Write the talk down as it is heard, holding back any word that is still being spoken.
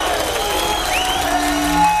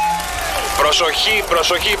Προσοχή,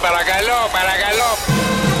 προσοχή, παρακαλώ, παρακαλώ.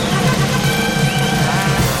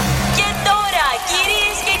 Και τώρα,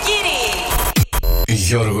 κυρίες και κύριοι,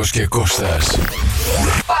 Γιώργος και Κώστας.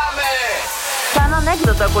 Πάμε! Σαν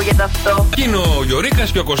ανέκδοτο ακούγεται αυτό. Είναι ο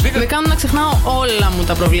Γιωρίκας και ο Κωστίκας. Με κάνουν να ξεχνάω όλα μου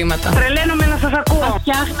τα προβλήματα. Τρελαίνομαι να σας ακούω.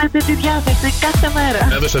 Φτιάχνετε τη διάθεση κάθε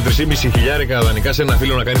μέρα. Έδωσα 3.500 δανεικά σε ένα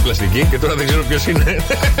φίλο να κάνει πλαστική και τώρα δεν ξέρω ποιος είναι.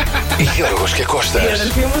 Γιώργος και Κώστας. Η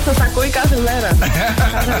αδελφή μου σας ακούει κάθε μέρα.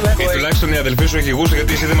 Τουλάχιστον η αδελφή σου έχει γούστο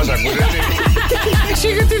γιατί εσύ δεν μας ακούς. Εσύ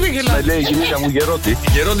γιατί δεν γελάς? Με λέει η γυναίκα μου Γερότη. Η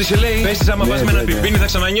Γερόντη σε λέει, πες της άμα πας με ένα πιπίνι θα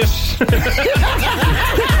ξανανιώσεις.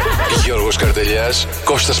 Γιώργος Καρτελιάς,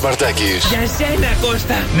 Κώστας Μαρτάκης. Για σένα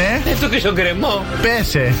Κώστα. Ναι, Αυτό και στον κρεμό.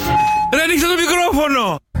 πέσε. Ρε ανοίξτε το μικρόφωνο.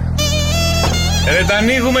 Ρε τα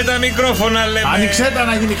ανοίγουμε τα μικρόφωνα λέμε. Άνοιξέ τα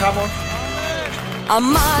να γίνει χαμό.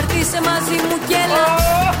 αμάρτησε μαζί μου και έλα.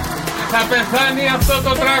 Θα πεθάνει αυτό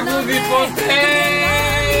το τραγούδι ποτέ.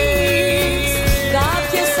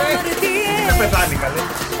 Κάποιες αμαρτίες Δεν πεθάνει καλέ.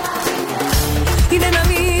 είναι να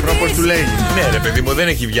μην Όπως του λέει. Ναι ρε παιδί μου, δεν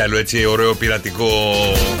έχει βγάλει έτσι ωραίο πειρατικό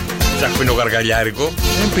τσακπίνο γαργαλιάρικο.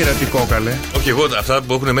 Δεν είναι πειρατικό καλέ. Όχι εγώ, αυτά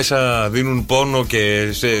που έχουν μέσα δίνουν πόνο και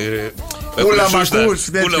σε... Πούλα έχουν σούστα. μακούς,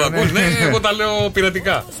 τέτοιο, Πούλα μακούς, ναι. ναι, εγώ τα λέω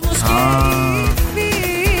πειρατικά.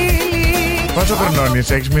 Πόσο χρονώνεις,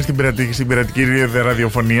 έχεις μείνει στην πειρατική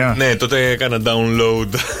ραδιοφωνία? Ναι, τότε έκανα download.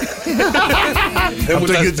 Από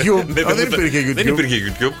το YouTube. Δεν υπήρχε YouTube. Δεν υπήρχε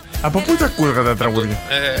YouTube. Από πού τα ακούγατε τα τραγούδια?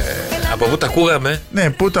 Από πού τα ακούγαμε? Ναι,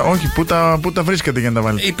 πού τα βρίσκατε για να τα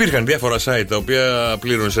βάλετε? Υπήρχαν διάφορα site τα οποία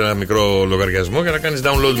πλήρωνες ένα μικρό λογαριασμό για να κάνεις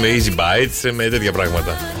download με easy bytes, με τέτοια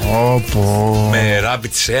πράγματα. Όπο. Με rapid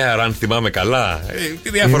share, αν θυμάμαι καλά.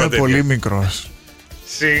 Διάφορα Είμαι τέτοια. πολύ μικρός.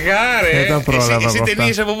 Σιγά ρε. Δεν τα πρόλαβα Εσύ από αυτά.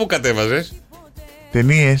 ταινίες από πού κατέβαζες?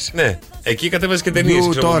 Ταινίες. Ναι, εκεί κατέβαζες και ταινίες.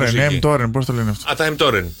 M-Torrent, πώς το λένε αυτό? Α, τα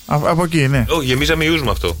M-Torrent. Από εκεί, ναι. Όχι, γεμίζαμε ιούς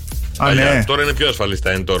με αυτό. Α, Παλιά, ναι. τώρα είναι πιο ασφαλής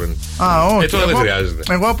τα M-Torrent. Α, όχι. Τώρα δεν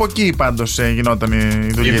χρειάζεται. Εγώ από εκεί πάντως γινόταν η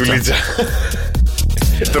Η δουλειά. δουλίτσα.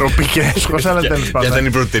 Τροπή και έσχος, αλλά τέλος Ποια ήταν πάντων. η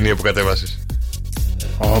πρώτη ταινία που κατέβασες?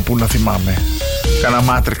 Πού να θυμάμαι. Κάνα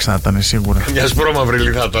Μάτριξ θα ήταν σίγουρα. Μια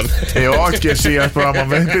σπρώμαυρη θα ήταν. Όχι και εσύ, ας πούμε,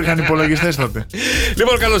 δεν υπήρχαν υπολογιστές τότε.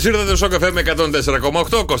 Λοιπόν, καλώς ήρθατε στο Καφέ με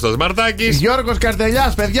 104,8. Κώστας Μαρτάκης. Γιώργος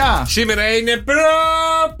Καρτελιάς, παιδιά! Σήμερα είναι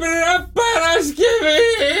Παρασκευή.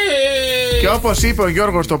 Και όπως είπε ο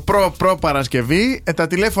Γιώργος το Παρασκευή, τα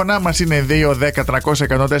τηλέφωνά μας είναι 2, 10, 300,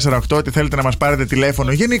 104, 8. Ότι θέλετε να μας πάρετε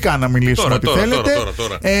τηλέφωνο, γενικά να μιλήσουμε ό,τι θέλετε.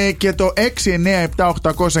 Τώρα. Και το 6, 9, 7,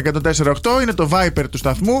 800, 104, 8 είναι το Viper του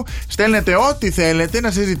σταθμού. Στέλνετε ό,τι θέλετε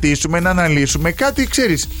να συζητήσουμε, να αναλύσουμε. Κάτι,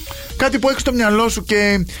 ξέρεις, κάτι που έχεις στο μυαλό σου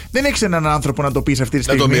και δεν έχεις έναν άνθρωπο να το πεις αυτή τη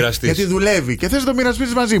στιγμή. Να το μοιραστείς. Γιατί δουλεύει και θες να το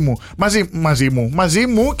μοιραστείς μαζί μου. Μαζί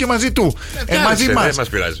μου και μαζί του. Μαζί μας. Δεν μας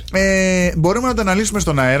πειράζει. Μπορούμε να τα αναλύσουμε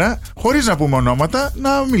στον αέρα, χωρίς να πούμε ονόματα, να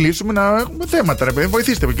μιλήσουμε, να έχουμε θέματα. Ρε παιδί,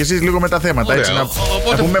 βοηθήστε με κι εσείς λίγο με τα θέματα. Ωραία, Έτσι,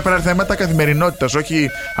 να πούμε θέματα καθημερινότητας, όχι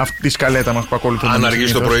αυτή τη σκαλέτα μας που ακολουθούμε. Αν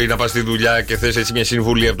αργείς το πρωί να πας στη δουλειά και θες έτσι μια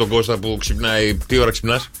συμβουλή από τον Κώστα που ξυπνάει. Τι ώρα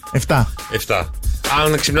ξυπνάς? 7. 7.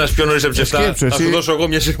 Αν ξυπνάς πιο νωρίς από τις 7, Σκέψου, θα σου εσύ. δώσω εγώ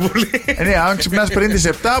μια συμβουλή. Ναι, αν ξυπνάς πριν τις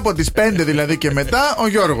 7, από τις 5 δηλαδή και μετά, ο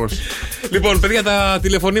Γιώργος. Λοιπόν, παιδιά, τα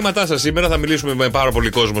τηλεφωνήματά σας σήμερα θα μιλήσουμε με πάρα πολύ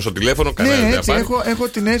κόσμο στο τηλέφωνο. Κανένα Ναι, δεν έτσι, θα πάρει. έχω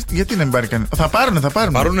την αίσθηση. Γιατί να μην πάρει κανένα? Θα πάρουνε.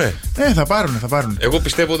 Πάρουνε. Ναι, θα πάρουν. Εγώ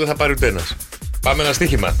πιστεύω δεν θα πάρει ούτε ένας. Πάμε ένα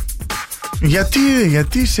στοίχημα. Γιατί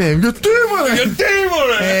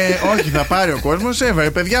μωρέ! όχι, θα πάρει ο κόσμος.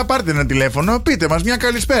 Παιδιά, πάρτε ένα τηλέφωνο, πείτε μας μια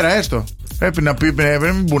καλησπέρα, έστω. Πρέπει να πει,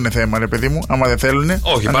 μην μπουνε θέμα, ρε παιδί μου, άμα δεν θέλουνε.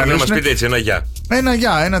 Όχι, πάρτε να μας πείτε έτσι ένα γεια. Ένα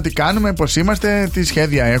γεια, ένα τι κάνουμε, πώς είμαστε, τι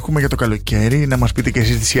σχέδια έχουμε για το καλοκαίρι. Να μας πείτε και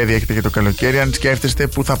εσείς τι σχέδια έχετε για το καλοκαίρι. Αν σκέφτεστε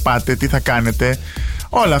πού θα πάτε, τι θα κάνετε.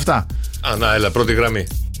 Όλα αυτά. Α, να, έλα, πρώτη γραμμή.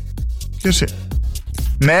 Ποιος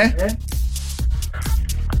Ναι.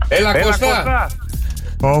 Έλα, Κώστα.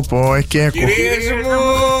 Πω, έχει και έκο. Κυρίες μου.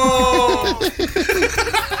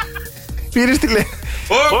 Πήρες τηλέφωνο.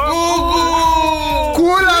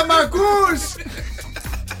 Κούλα, μ' ακούς?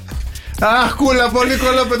 Αχ, Κούλα, πολύ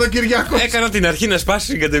κολόπεδο Κυριακό. Έκανα την αρχή να σπάσει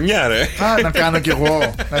την κατεμιά, ρε. Να κάνω κι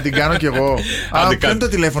εγώ. Να την κάνω κι εγώ. Ποιο είναι το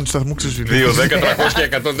τηλέφωνο του σταθμού, ξέρεις? 2, 10, 300 και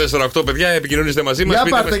 104,8. Παιδιά, επικοινωνήστε μαζί μας.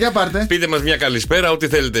 Για πάρτε. Πείτε μας μια καλησπέρα, ό,τι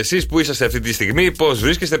θέλετε εσείς, που είσαστε αυτή τη στιγμή, πώς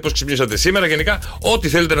βρίσκεστε, πώς ξυπνήσατε σήμερα. Γενικά, ό,τι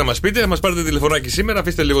θέλετε να μας πείτε, να μας πάρετε τηλεφωνάκι σήμερα.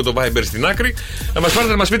 Αφήστε λίγο το Viber στην άκρη. Να μας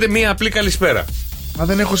πάρετε να μας πείτε μια απλή καλησπέρα.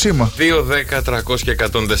 Δεν έχω σήμα. 2, 10, 300 και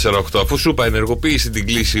 104,8. Αφού σου είπα, ενεργοποίησε την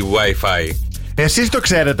κλίση Wi-Fi. Εσείς το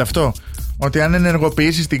ξέρετε αυτό? Ότι αν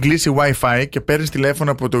ενεργοποιήσεις την κλίση Wi-Fi και παίρνεις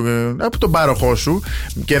τηλέφωνο από τον πάροχό σου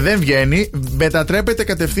και δεν βγαίνει, μετατρέπεται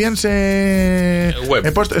κατευθείαν σε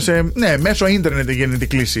web. Ναι, μέσω ίντερνετ γίνεται η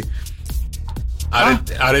κλίση.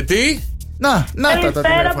 Αρετή. Να τα Καλησπέρα,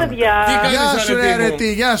 τηλέφωνα. παιδιά. Τι κάνεις, Γεια σου, αρετή μου?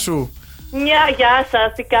 αρετή, γεια σου. Γεια σας,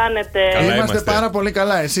 τι κάνετε? Καλά Είμαστε είμαστε. πάρα πολύ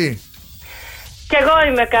καλά, εσύ? Κι εγώ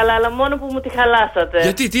είμαι καλά, αλλά μόνο που μου τη χαλάσατε.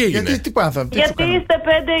 Γιατί, τι έγινε? Γιατί, τι πάθαμε, τι σου Γιατί κάναμε? είστε 5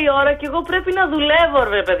 η ώρα και εγώ πρέπει να δουλεύω,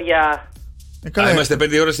 ρε παιδιά. Καλά, Είμαστε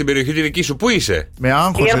 5 ώρες στην περιοχή τη δική σου. Πού είσαι? με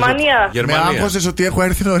άγχωσες, Γερμανία. με Γερμανία. άγχωσες ότι έχω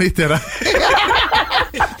έρθει νωρίτερα.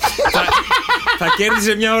 Θα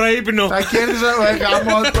κέρδιζε μια ώρα ύπνο. Τα κέρδισα,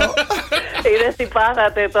 γαμώτο. Είδες τι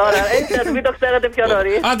πάθατε τώρα. Έτσι, να μην το ξέρατε πιο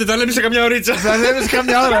νωρίς. Άντε, τα λέμε σε καμιά ωρίτσα. Θα λέβεις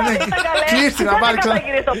καμιά ώρα, ναι. Κλείστη να πάρει Θα ξανά.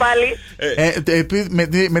 γυρίσω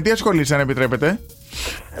πάλι. Με τι ασχολείσαι, αν επιτρέπετε?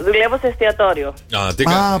 Δουλεύω σε εστιατόριο.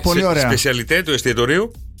 Πολύ ωραία. Σπεσιαλιτέ του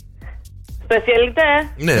εστιατορίου. Σπεσιαλιτέ.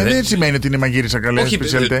 Ναι, Δεν σημαίνει ότι είναι μαγείρισα καλέ, Όχι,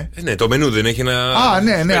 σπεσιαλιτέ. ναι, το μενού δεν έχει ένα.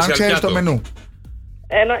 Ναι, αν special ξέρεις πιάτο. το μενού.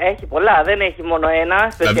 Έχει πολλά, δεν έχει μόνο ένα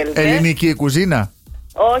σπεσιαλιτέ. Ελληνική κουζίνα.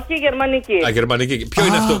 Όχι, γερμανική. Α, γερμανική. Ποιο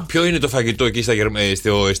είναι αυτό, ποιο είναι το φαγητό εκεί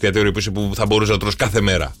στο εστιατόριο που θα μπορούσε να τρως κάθε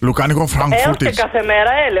μέρα? Λουκάνικο Έως και Φραγκφούρτης. κάθε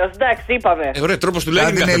μέρα, έλεος, εντάξει, είπαμε. Ωραία, τρόπος του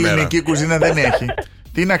λέγεται Κάτι κάθε μέρα. ελληνική κουζίνα δεν έχει.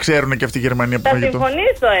 Τι να ξέρουν και αυτή η Γερμανία που Θα φαγητό.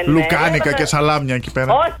 συμφωνήσω, Λουκάνικα αλλά- και σαλάμια εκεί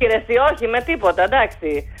πέρα. Όχι, ρε, εσύ, όχι, με τίποτα, εντάξει.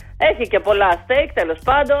 Έχει και πολλά στέικ, τέλος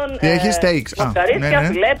πάντων. Τι έχει, steaks? Μοσχαρίσκια, Ναι.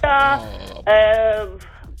 φιλέτα,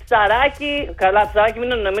 ψαράκι. Καλά, ψαράκι,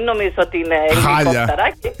 μην νομίζεις ότι είναι ελληνικό Χάλια.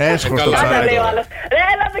 ψαράκι. Έσχος το Καλά. Πάντα ψαράκι. λέει ο άλλος. Ρε,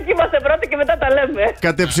 έλα δοκίμαστε πρώτα και μετά τα λέμε.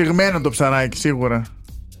 Κατεψυγμένο το ψαράκι, σίγουρα.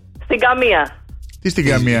 Στην καμία. Τι στην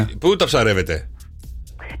καμία. Πού τα ψαρεύετε?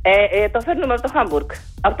 Το φέρνουμε από το Χάμπουργκ.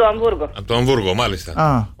 Από το Αμβούργο. Από το Αμβούργο, μάλιστα.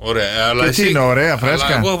 Α. Ωραία, αλλά Και εσύ. τι είναι, ωραία, φρέσκα?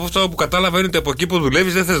 Αλλά εγώ από αυτό που κατάλαβα είναι ότι από εκεί που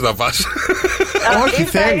δουλεύεις δεν θες να πας. Όχι,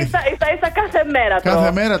 θέλει. Ίσα κάθε μέρα το.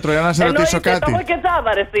 Κάθε μέρα τρώει, να σε ρωτήσω κάτι. Το έχω και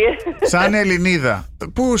τζάβα, ρε, εσύ. Σαν Ελληνίδα,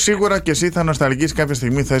 που σίγουρα και εσύ θα νοσταλγείς κάποια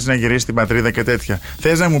στιγμή, θες να γυρίσεις στην πατρίδα και τέτοια.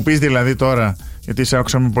 Θες να μου πεις δηλαδή τώρα, γιατί σε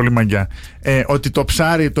άκουσα με πολύ μαγιά, ότι το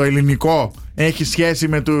ψάρι το ελληνικό έχει σχέση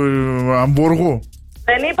με του Αμβούργου?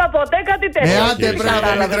 Δεν είπα ποτέ κάτι τέτοιο. Άντε, Δεν μπράβο,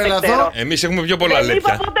 κατάλαβες, μην δεν τρελαθώ. ξέρω. Εμείς έχουμε πιο πολλά Δεν είπα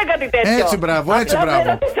λεπτά. ποτέ κάτι τέτοιο. Έτσι, μπράβο, έτσι, Απλά μπράβο. με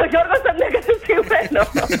ρώτησε ο Γιώργος αν είναι κατευθυνμένο.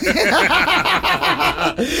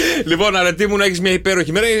 Λοιπόν, αρετή μου να έχεις μια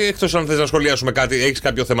υπέροχη μέρα, ή εκτός αν θες να σχολιάσουμε κάτι, έχεις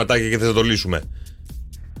κάποιο θεματάκι και θες να το λύσουμε?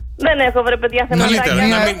 Δεν έχω, βρε παιδιά, θεματάκια.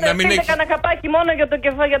 Καλύτερα, να μην Πείτε έχει. κανένα καπάκι μόνο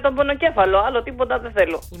για τον πονοκέφαλο. Άλλο τίποτα δεν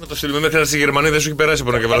θέλω. Πού να το στείλουμε, μέχρι να στη Γερμανία δεν σου έχει περάσει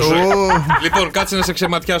από ένα κεφάλι σου. Λοιπόν, κάτσε να σε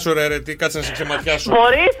ξεματιάσω, ρε αρετή, κάτσε να σε ξεματιάσω.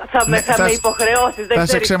 Μπορείς, θα με θα υποχρεώσεις. Δεν Θα σε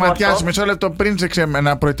ξέρεις ξεματιάσει πόσο. μισό λεπτό πριν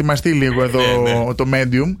να προετοιμαστεί λίγο εδώ Ναι. το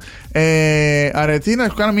medium. Αρετή, να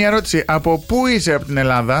σου κάνω μια ερώτηση. Από πού είσαι από την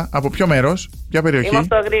Ελλάδα, από ποιο μέρος, ποια περιοχή? Είμαι από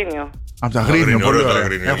το Αγρίνιο. Από τα Αγρίνιο, Αγρίνιο, πολύ ωραίο το ωραία.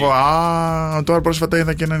 Αγρίνιο. Τώρα πρόσφατα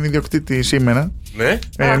είδα και έναν ιδιοκτήτη σήμερα. Ναι.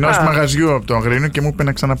 Ενός Αχα. μαγαζιού από το Αγρίνιο και μου είπε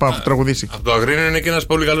να ξαναπάω, έχω τραγουδήσει. Από το Αγρίνιο είναι και ένας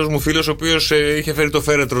πολύ καλός μου φίλος, ο οποίος είχε φέρει το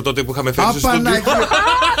φέρετρο τότε που είχαμε φέρει στο στούντιο. Παναγία,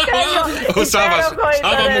 Ο Σάβας.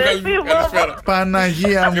 Σάβα μου, καλησπέρα.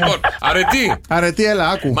 Παναγία μου. Λοιπόν, αρετή. Αρετή, έλα,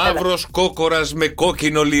 άκου. Μαύρος κόκορας με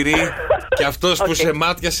κόκκινο λυρί. Και αυτός που σε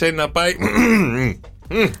μάτιασε να πάει.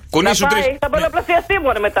 Κουνήσου τρεις. Θα πολλαπλασιαστεί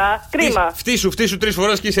μόνο μετά. Κρίμα. Φτύσου 3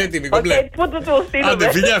 φορές και είσαι έτοιμη. Κομπλέ. Οκ, πού του Άντε,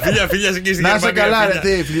 στείλουμε. φιλιά εκεί στην Να είσαι Γερμανία, καλά, φιλιά.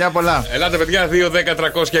 Αρετή, φιλιά πολλά. Ελάτε, παιδιά, 2, 10,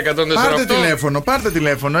 300 και 148. Πάρτε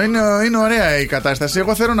τηλέφωνο. Είναι ωραία η κατάσταση.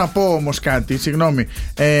 Εγώ θέλω να πω όμως κάτι, συγγνώμη.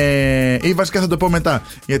 Ή βασικά θα το πω μετά.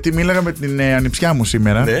 Γιατί μίλαγα με την ανιψιά μου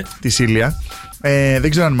σήμερα, Ναι. τη Σίλια. Δεν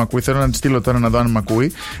ξέρω αν με ακούει. Θέλω να τη στείλω τώρα να δω αν με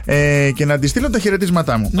ακούει. Και να τη στείλω τα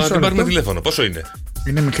χαιρετίσματά μου. Να Μισό την πάρουμε λεπτό. τηλέφωνο. Πόσο είναι?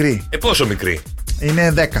 Είναι μικρή. Πόσο μικρή?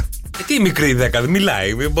 Είναι 10. Τι μικρή 10, δεν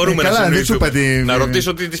μιλάει. Μπορούμε καλά, να δεν σου συνοηθούμε. είπα τι- Να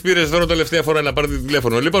ρωτήσω τι τη πήρε δώρο τελευταία φορά να πάρετε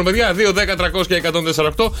τηλέφωνο. Λοιπόν, παιδιά, 2, 10, 300 και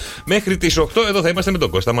 148. Μέχρι τις 8 εδώ θα είμαστε με τον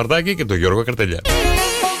Κώστα Μαρτάκη και τον Γιώργο Καρτελιά.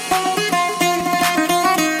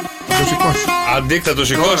 Θα το σηκώσει. Αντίκ θα το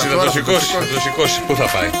σηκώσει, Τώρα, θα το θα το σηκώσει. Θα το σηκώσει. Πού θα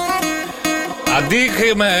πάει?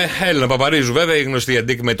 Αντίκ με Έλληνα Παπαρίζου, βέβαια, η γνωστή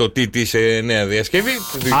Αντίκ με το τι τη νέα διασκευή.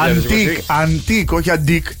 του 2020. Αντίκ, όχι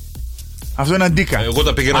αντίκ. Αυτό είναι αντίκα. Εγώ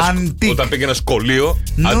όταν πήγαινα σχολείο,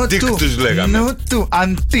 Αντίκ τους λέγαμε.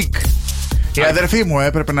 Αντίκ. Η αδερφή μου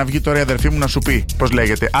έπρεπε να βγει τώρα η αδερφή μου να σου πει πώς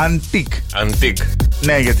λέγεται. Αντίκ. Αντίκ.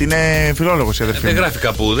 Ναι, γιατί είναι φιλόλογος η αδερφή Δεν μου. γράφει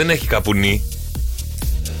κάπου, δεν έχει κάπου νη.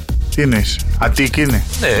 Τι είναι, Αντίκ είναι.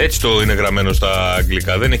 Ναι, έτσι το είναι γραμμένο στα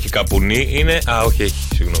αγγλικά. Δεν έχει κάπου νη, είναι. Α, όχι, έχει,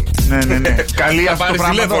 συγγνώμη. Ναι. Καλή Θα αυτό το πάρεις πράγμα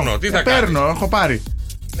τηλέφωνο, εδώ. τι θα Παίρνω, έχω πάρει.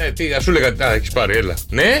 Ναι, τι, α σου λέγα. Α, έχει πάρει, έλα.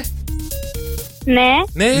 Ναι,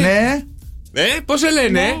 Ναι, ναι, πώ σε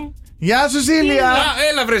λένε. Γεια σου, Σίλια. Α,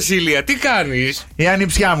 έλα, βρε Σίλια, τι κάνει. Η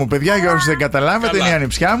ανιψιά μου, παιδιά, για όσους δεν καταλάβετε, Καλά. είναι η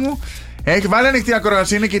ανιψιά μου. Έχει βάλει ανοιχτή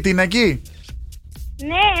ακροασία, είναι και την εκεί.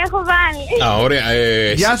 ναι, έχω βάλει. Α, ωραία.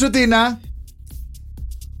 Γεια σου, Τίνα.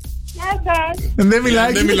 Γεια σας. Δεν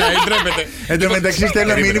μιλάει. Δεν μιλάει, ντρέπεται. Εν τω μεταξύ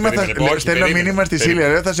στέλνω μήνυμα στη Σίλια,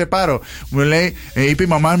 λέω θα σε πάρω. Μου λέει, είπε η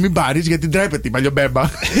μαμά μην πάρεις γιατί ντρέπεται η παλιομπέμπα.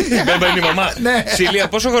 Δεν είναι η μαμά. Ναι. Σίλια,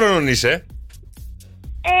 πόσο χρονών είσαι?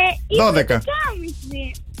 12.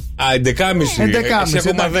 Α, 11,5. Εσύ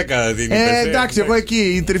ακόμα 10 την είπες. Εντάξει, εγώ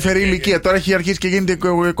εκεί, η τρυφερή ηλικία. Τώρα έχει αρχίσει και γίνεται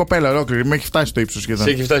κοπέλα ολόκληρη. Με έχει φτάσει στο ύψος σχεδόν.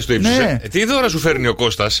 Σε έχει φτάσει στο ύψος. Ναι. Τι δώρα σου φέρνει ο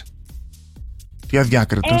Κώστας? Τι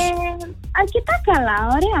αδιάκριτος. Αρκετά καλά,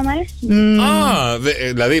 ωραία, μ'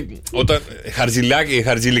 αρέσει. Δηλαδή, όταν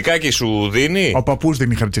χαρτζηλικάκι σου δίνει. Ο παππούς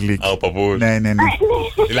δίνει χαρτζηλίκι. Ο παππούς. Ναι.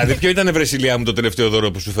 Δηλαδή, ποιο ήταν, βρεσιλιά μου, το τελευταίο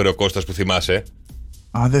δώρο που σου φέρε ο Κώστας που θυμάσαι?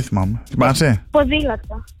 Α, δεν θυμάμαι. Θυμάσαι?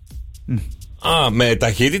 Ποδήλατο. Με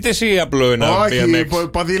ταχύτητες ή απλό ένα Όχι,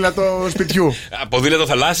 BMX? ποδήλατο σπιτιού. Ποδήλατο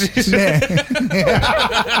θαλάσσης. Ναι.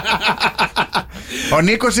 Ο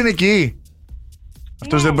Νίκος είναι εκεί.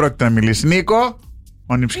 Αυτός δεν πρόκειται να μιλήσει. Νίκο,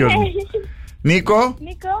 ο νηψιός μου. Νίκο,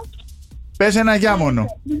 πες ένα γεια μόνο.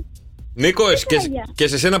 Νίκο, και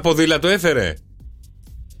σε σένα ποδήλατο έφερε?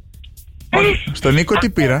 Στον Νίκο τι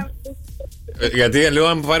πήρα? Γιατί λέω,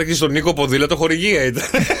 αν πάρει και στον Νίκο ποδήλατο, χορηγία ήταν.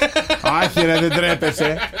 Άχι ρε, δεν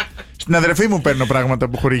τρέπεσαι. Στην αδερφή μου παίρνω πράγματα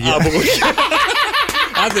από χορηγία.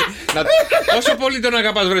 Άντε, πόσο πολύ τον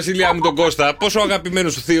αγαπάς, βρεσιλιά μου, τον Κώστα? Πόσο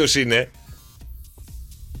αγαπημένος σου θείος είναι?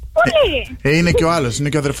 Πολύ. Είναι και ο άλλος, είναι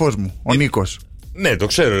και ο αδερφός μου, ο Νίκος. Ναι, το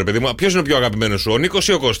ξέρω, ρε παιδί μου. Ποιος είναι ο πιο αγαπημένος σου, ο Νίκος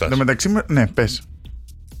ή ο Κώστας? Εν τω μεταξύ, ναι, πες.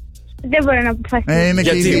 Δεν μπορεί να αποφασίσει. Είναι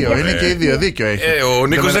και οι δύο, είναι και οι δύο, δίκιο έχει. Ο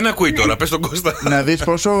Νίκος δεν ακούει τώρα, πες τον Κώστα. Να δεις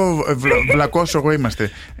πόσο βλακός εγώ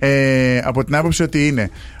είμαστε. Από την άποψη ότι είναι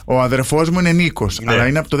ο αδερφός μου είναι Νίκος, αλλά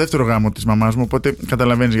είναι από το δεύτερο γάμο της μαμάς μου, οπότε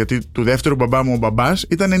καταλαβαίνεις, γιατί του δεύτερου μπαμπά μου ο μπαμπάς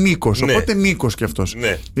ήταν Νίκος, οπότε Νίκος κι αυτός.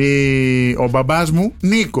 Ο μπαμπάς μου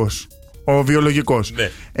Νίκος, ο βιολογικός.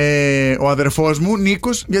 Ο αδερφός μου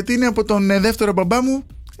Νίκος, γιατί είναι από τον δεύτερο μπαμπά μου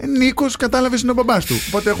Νίκος, κατάλαβες, είναι ο μπαμπάς του.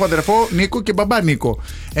 Οπότε έχω αδερφό Νίκο και μπαμπά Νίκο.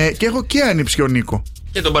 Και έχω και ανιψιό Νίκο.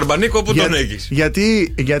 Και τον Μπαρμπανίκο που τον έχεις?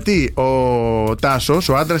 Γιατί ο Τάσος,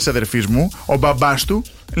 ο άντρας της αδερφής μου, ο μπαμπάς του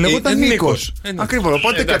λεγόταν Νίκος. Ακριβώς.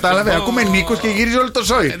 Οπότε κατάλαβε, ακούμε Νίκος και γυρίζει όλο το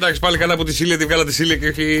σόι. Εντάξει, πάλι καλά που τη Σίλια τη βγάλα τη Σίλια και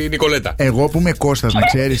όχι η Νικολέτα. Εγώ που είμαι Κώστας, να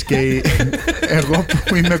ξέρεις, εγώ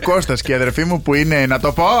που είμαι Κώστας και η αδερφή μου που είναι. Να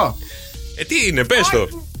το πω! Τι είναι, πες το!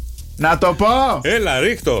 Να το πω! Έλα,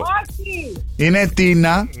 ρίχτω! Είναι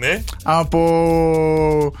Τίνα. Ναι.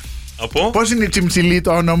 Από. Πώς είναι η Τσιμψιλή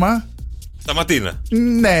το όνομα? Σταματίνα.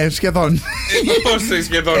 Ναι, σχεδόν. Πώς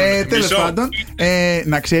σχεδόν? Τέλος πάντων,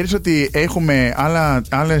 να ξέρεις ότι έχουμε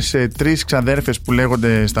άλλες 3 ξαδέρφες που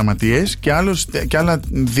λέγονται Σταματίες και άλλα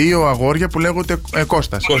 2 αγόρια που λέγονται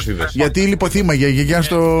Κώστας. Κώστιδες. Γιατί λιποθύμα για γιαγιά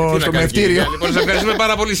στο μευτήριο. Λοιπόν, σε ευχαριστούμε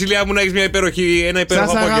πάρα πολύ, Σιλιά μου, να έχεις ένα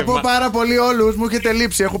υπέροχο απόγευμα. Σας αγαπώ πάρα πολύ όλους. Μου έχετε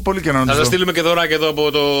λείψει. Έχω πολύ καιρό να Θα σας στείλουμε και δωράκια εδώ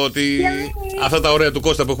από το ότι αυτά τα ωραία του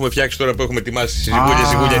Κώστα που έχουμε φτιάξει τώρα, που έχουμε ετοιμάσει.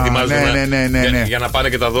 Σιγούλια ετοιμάζουμε. Ναι. Για να πάνε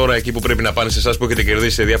και τα δώρα εκεί που πρέπει να πάνε σε εσάς που έχετε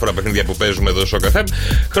κερδίσει σε διάφορα παιχνίδια που παίζουμε εδώ στο καφέ.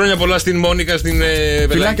 Χρόνια πολλά στην Μόνικα, στην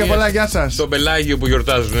Φιλάκια πολλά, γεια σας. Στον Πελάγιο που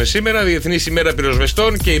γιορτάζουν σήμερα. Διεθνής ημέρα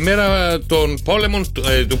πυροσβεστών και ημέρα των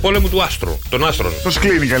του πόλεμου του άστρου. Των άστρων. Πώς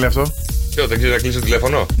κλείνει καλή αυτό? Ποιο, δεν ξέρει να κλείσει το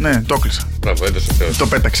τηλέφωνο? Ναι, το κλείσα. Μπράβο, έδωσε Θεό. Το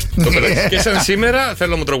πέταξε. Και σαν σήμερα,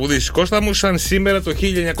 θέλω να μου τραγουδήσεις, Κώστα μου, σαν σήμερα το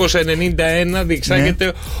 1991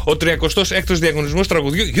 διεξάγεται ο 36ος διαγωνισμός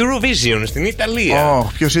τραγουδιού Eurovision στην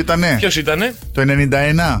Ιταλία. Ποιος ήτανε? Το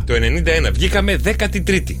 91. Το 91. Βγήκαμε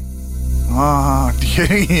 13η.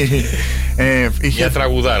 Τυχερή. Για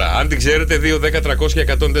τραγουδάρα. Αν την ξέρετε, 2, 10, 300 και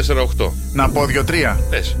 104,8. Να πω 2-3.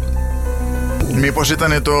 Πες. Μήπως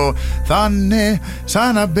ήτανε το θα είναι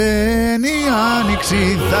σαν να μπαίνει η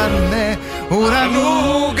άνοιξη, θα είναι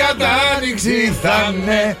ουρανού κατάνοιξη, θα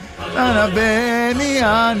είναι σαν να μπαίνει η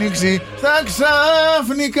άνοιξη, θα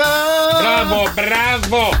ξαφνικά.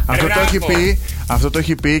 Μπράβο. Αυτό το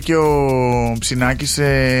έχει πει και ο Ψινάκης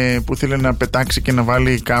που ήθελε να πετάξει και να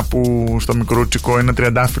βάλει κάπου στο μικρούτσικο ένα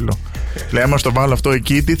τριαντάφυλλο. Λέει, άμα στο βάλω αυτό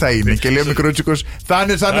εκεί, τι θα είναι? Και λέει ο μικρούτσικος, θα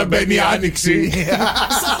είναι σαν να μπαίνει η άνοιξη.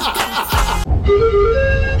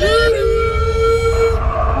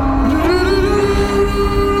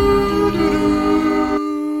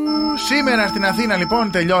 Σήμερα στην Αθήνα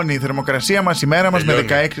λοιπόν τελειώνει η θερμοκρασία μας, η μέρα μας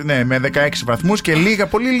με 16 βαθμούς και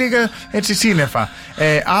πολύ λίγα έτσι σύννεφα.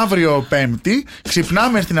 Αύριο Πέμπτη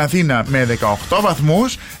ξυπνάμε στην Αθήνα με 18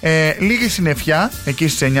 βαθμούς, λίγη συννεφιά εκεί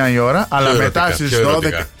στις 9 η ώρα, αλλά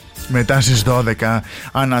μετά στις 12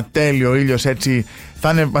 ανατέλει ο ήλιος, έτσι θα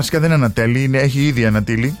είναι, βασικά δεν ανατέλει, έχει ήδη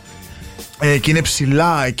ανατείλει. Και είναι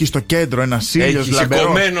ψηλά εκεί στο κέντρο ένας ήλιος λαμπερός.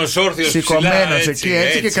 Σηκωμένος όρθιος, σηκωμένος εκεί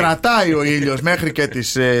έτσι και κρατάει ο ήλιος μέχρι και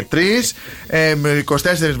τις 3 με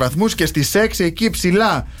 24 βαθμούς και στις 6 εκεί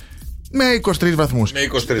ψηλά με 23 βαθμούς.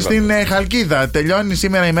 Στην Χαλκίδα τελειώνει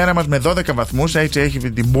σήμερα η μέρα μας με 12 βαθμούς. Έτσι έχει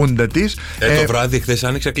την μπούντα της. Το βράδυ χθες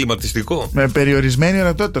άνοιξε κλιματιστικό. Με περιορισμένη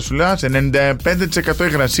ορατότητα, σου λέω. Σε 95%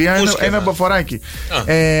 υγρασία, ένα μποφοράκι.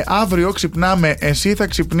 Αύριο ξυπνάμε. Εσύ θα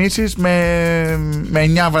ξυπνήσεις με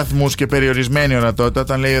 9 βαθμούς και περιορισμένη ορατότητα.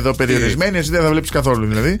 Όταν λέει εδώ περιορισμένη, εσύ δεν θα βλέπεις καθόλου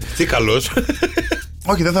δηλαδή. Τι καλός.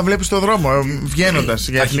 Όχι, δεν θα βλέπεις το δρόμο βγαίνοντας.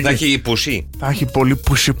 Θα έχει πουσί. Θα έχει πολύ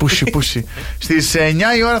πουσί. Στις 9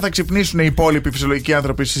 η ώρα θα ξυπνήσουν οι υπόλοιποι φυσιολογικοί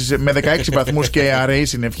άνθρωποι με 16 βαθμούς και αραιή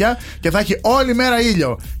συννεφιά και θα έχει όλη μέρα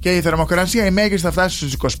ήλιο. Και η θερμοκρασία η μέγιστη θα φτάσει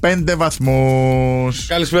στους 25 βαθμούς.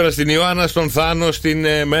 Καλησπέρα στην Ιωάννα, στον Θάνο, στην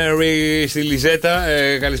Μέρι, στη Λιζέτα.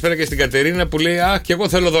 Καλησπέρα και στην Κατερίνα που λέει: Αχ, και εγώ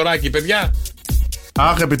θέλω δωράκι, παιδιά.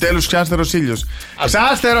 Αχ, επιτέλους ξάστερος ήλιος.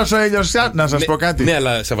 Ξάστερος ο ήλιος, να σας πω κάτι. Ναι,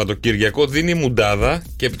 αλλά Σαββατοκύριακο δίνει μουντάδα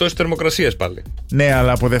και πτώση θερμοκρασίας πάλι. Ναι,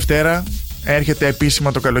 αλλά από Δευτέρα έρχεται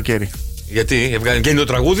επίσημα το καλοκαίρι. Γιατί, βγαίνει το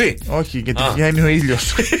τραγούδι? Όχι, γιατί βγαίνει ο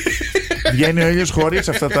ήλιος. Βγαίνει ο ήλιος χωρίς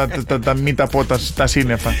αυτά τα μη τα πω τα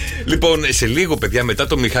σύννεφα. Λοιπόν, σε λίγο, παιδιά, μετά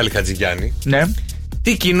τον Μιχάλη Χατζηγιάννη, ναι.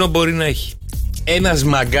 Τι κοινό μπορεί να έχει? Ένας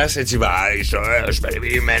μαγκάς έτσι βάριστος,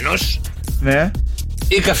 περιποιημένος. Ναι.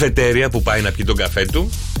 Η καφετέρια που πάει να πιει τον καφέ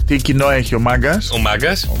του. Τι κοινό έχει ο μάγκας?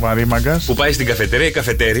 Ο βαρύ μάγκας. Που πάει στην καφετέρια, η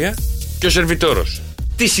καφετέρια και ο σερβιτόρος.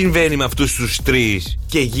 Τι συμβαίνει με αυτούς τους τρεις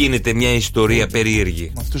και γίνεται μια ιστορία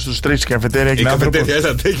περίεργη? Με αυτούς τους τρεις η καφετέρια έγινε άνθρωπος. Η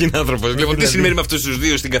καφετέρια δεν έγινε άνθρωπος. Λοιπόν, τι συμβαίνει με αυτούς τους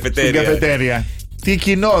δύο στην καφετέρια? Στην καφετέρια. Τι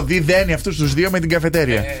κοινό δένει αυτούς τους δύο με την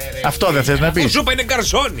καφετέρια? Αυτό δεν θες να πεις? Ο Σούπα είναι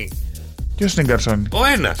γκαρσόνι. Ποιος είναι γκαρσόνι? Ο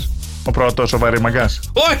ένας. Ο πρώτος, ο βαρύ μαγκάς.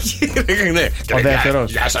 Όχι, ναι. Ο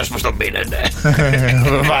δεύτερος. Γεια σας, πώς τον πίνετε?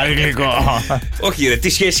 Βαρύ γλυκό. Όχι, ρε, τι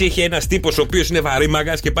σχέση έχει ένας τύπος ο οποίος είναι βαρύ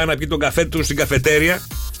μαγκάς και πάει να πιει τον καφέ του στην καφετέρια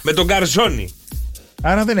με τον γκαρσόνι?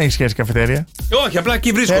 Άρα δεν έχει σχέση καφετέρια. Όχι, απλά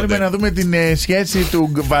εκεί βρίσκονται. Θέλουμε να δούμε την σχέση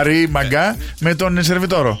του βαρύ μαγκά με τον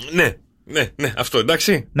σερβιτόρο. Ναι, αυτό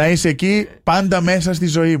εντάξει. Να είσαι εκεί πάντα μέσα στη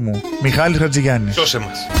ζωή μου. Μιχάλης Χατζηγιάννης. Σώσε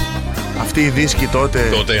μας. Αυτή η δίσκη τότε.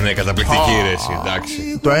 Τότε είναι καταπληκτική ρε,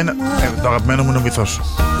 εντάξει. Το ένα. Το αγαπημένο μου είναι ο βυθός.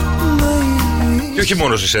 Και όχι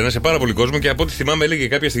μόνο σε σένα, σε πάρα πολύ κόσμο. Και από ό,τι θυμάμαι, έλεγε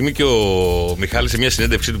κάποια στιγμή και ο Μιχάλης σε μια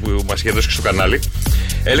συνέντευξή του που μας είχε δώσει και στο κανάλι.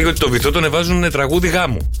 Έλεγε ότι το βυθό τον εβάζουν τραγούδι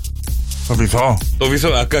γάμου. Το βυθό. Το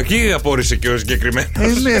βυθό. Κακή απόρρισε και ο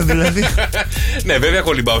συγκεκριμένος. Ναι, δηλαδή. Ναι, βέβαια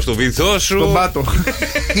κολυμπάω στο βυθό σου. Στον πάτο.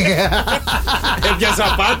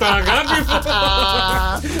 Έπιασα πάτο, αγάπη μου.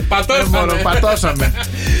 Πατώσαμε.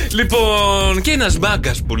 Λοιπόν, και ένας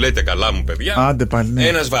μάγκας που λέτε καλά μου, παιδιά. Άντε πάλι, ναι.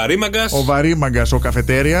 Ένας βαρύμαγκας. Ο βαρύμαγκας, ο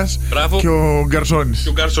καφετέριας. Μπράβο. Και ο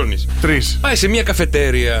γκαρσόνης. Τρεις. Πάει σε μια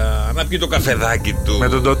καφετέρια να πιει το καφεδάκι του. Με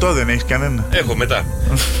τον τοτό δεν έχεις κανένα? Έχω μετά.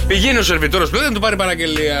 Πηγαίνει ο σερβιτόρος πλέον, δεν του πάρει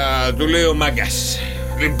παραγγελία. Του λέει ο μάγκας: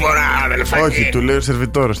 Λοιπόν, αδελφάκι. Όχι, του λέει ο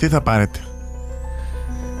σερβιτόρος: Τι θα πάρετε?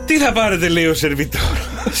 Τι θα πάρετε, λέει ο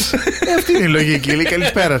σερβιτόρος. Αυτή είναι η λογική. Λέει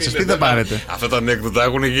καλησπέρα σας, τι θα πάρετε? Αυτά τα ανέκδοτα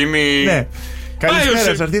έχουν γίνει. Ναι.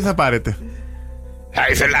 Καλησπέρα σας, τι θα πάρετε? Θα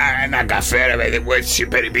ήθελα ένα καφέ, ρε παιδί μου, έτσι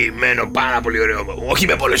περιποιημένο, πάρα πολύ ωραίο. Όχι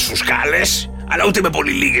με πολλές φουσκάλες, αλλά ούτε με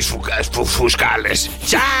πολύ λίγες φουσκάλες.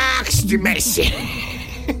 Τσακ στη μέση.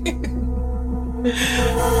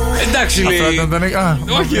 Εντάξει, λέει.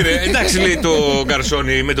 Όχι, ρε, εντάξει, λέει το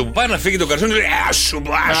γκαρσόνι. Με το που πάει να φύγει το γκαρσόνι, λέει άσου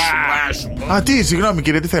πω. Α, τι, συγγνώμη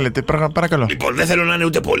κύριε, τι θέλετε, παρακαλώ. Λοιπόν, δεν θέλω να είναι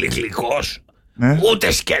ούτε πολύ γλυκός,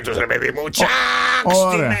 ούτε σκέτος, ρε παιδί μου. Τσακ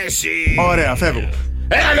στη μέση. Ωραία, φεύγω.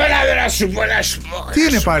 Έλα, να σου πω. Τι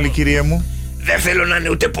είναι πάλι, κυρία μου? Δεν θέλω να είναι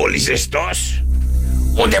ούτε πολύ ζεστός,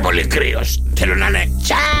 ούτε πολύ κρύος. Θέλω να είναι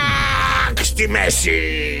τσακ στη μέση.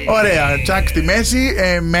 Ωραία, τσακ στη μέση,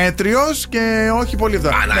 μέτριος και όχι πολύ δα.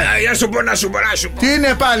 Να σου πω. Τι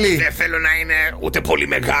είναι πάλι? Δεν θέλω να είναι ούτε πολύ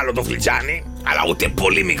μεγάλο το φλιτζάνι, αλλά ούτε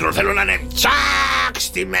πολύ μικρό. Θέλω να είναι τσακ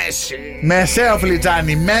στη μέση. Μεσαίο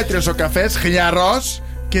φλιτζάνι, μέτριος ο καφές, χλιαρός.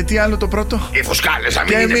 Και τι άλλο το πρώτο? Οι φουσκάλες, να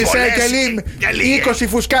μην είναι πολλές. 20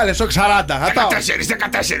 φουσκάλες, όχι 40.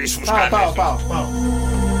 14 φουσκάλες. Πάω.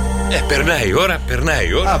 Περνάει η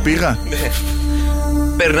ώρα. Α, πήγα.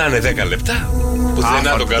 Περνάνε 10 λεπτά.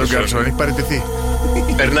 Πουθενά τον γκαρσόνι. Έχει παραιτηθεί.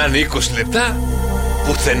 Περνάνε 20 λεπτά.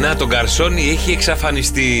 Πουθενά τον γκαρσόνι έχει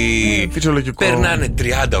εξαφανιστεί. Φυσιολογικό. Περνάνε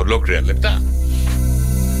 30 ολόκληρα λεπτά.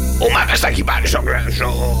 Ο μάκας τα έχει πάρει στο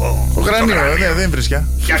γρανίο, δεν βρίσκια.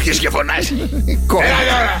 Και αρχίζει και φωνάζει.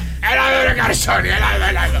 Έλα εδώ ρε γκαρσόνι,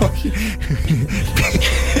 έλα εδώ.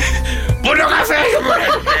 Πού είναι ο καφές μου?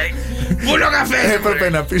 Πού είναι ο καφές μου? Έπρεπε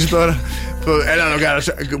να πεις τώρα. Έλα τον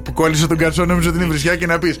γκαρσόνι. Που κόλλησε τον γκαρσόνι, νομίζω ότι είναι βρισιά και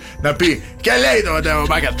να πει. Και λέει το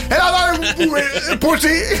μάκας: Έλα εδώ,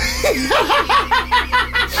 πούσι.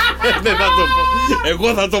 Δεν θα το πω.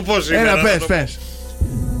 Εγώ θα το πω σήμερα. Έλα, πες.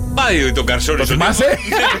 Πάει το γκαρσόνι. Το θυμάσαι?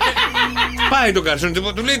 Πάει το γκαρσόνι,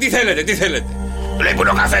 του λέει τι θέλετε. Του λέει, πού είναι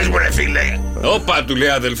ο καφές μου, ρε φίλε. Όπα, του λέει,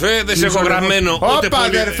 αδελφέ, δεν σε έχω γραμμένο. Όπα,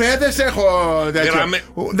 αδελφέ,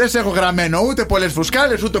 δεν σε έχω γραμμένο ούτε πολλές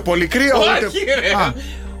φουσκάλες, ούτε πολύ κρύο. Όχι, ρε.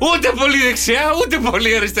 Ούτε πολύ δεξιά, ούτε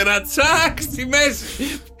πολύ αριστερά. Τσακ, στη μέση.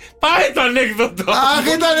 Πάει το ανέκδοτο. Αχ,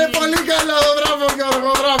 ήταν πολύ καλό. Μπράβο,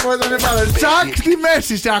 Γιώργο, μπράβο. Ήταν πάρα. Τσακ, στη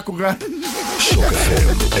μέση σε άκουγα. Σοκ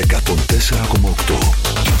 104,8.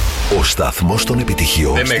 Ο σταθμός των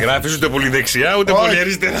επιτυχιών. Δεν με γράφεις ούτε πολύ δεξιά, ούτε πολύ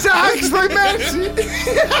αριστερά. Τσακ, στη μέση.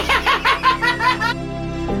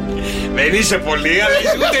 Δεν είσαι πολύ, αλλά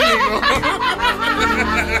είσαι ούτε λίγο.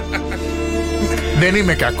 Δεν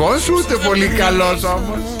είμαι κακός, ούτε πολύ καλός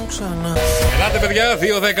όμως. Ελάτε, παιδιά,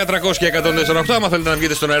 2-10-300 και 148. Άμα θέλετε να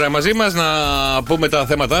βγείτε στον αέρα μαζί μας, να πούμε τα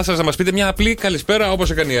θέματά σας, να μας πείτε μια απλή καλησπέρα,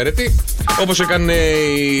 όπως έκανε η Αρετή, όπως έκανε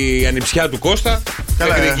η ανιψιά του Κώστα.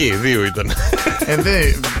 Τεχνική, 2 ήταν.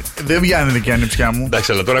 Δεν βγαίνετε και η ανιψιά μου.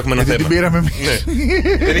 Εντάξει, αλλά τώρα έχουμε ένα θέμα. Την πήραμε εμείς.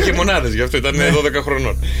 Δεν είχε μονάδες, γι' αυτό ήταν 12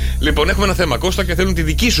 χρονών. Λοιπόν, έχουμε ένα θέμα, Κώστα, και θέλουν τη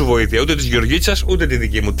δική σου βοήθεια. Ούτε της Γεωργίτσας, ούτε τη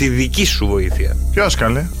δική μου. Τη δική σου βοήθεια. Ποιος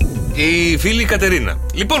καλέ? Η φίλη Κατερίνα.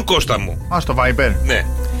 Λοιπόν, Κώστα μου. Στο Viper. Ναι.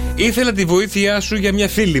 Ήθελα τη βοήθειά σου για μια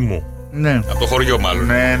φίλη μου. Ναι. Από το χωριό, μάλλον.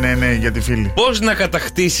 Ναι, για τη φίλη. Πώς να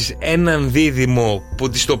κατακτήσεις έναν δίδυμο που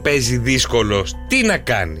της το παίζει δύσκολο, τι να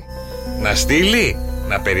κάνει? Να στείλει,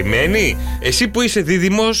 να περιμένει? Εσύ που είσαι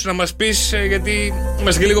δίδυμος, να μας πεις, γιατί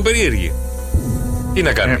είμαστε και λίγο περίεργοι. Τι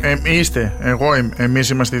να κάνει? Εμείς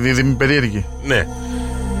είμαστε δίδυμοι περίεργοι. Ναι.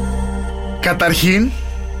 Καταρχήν,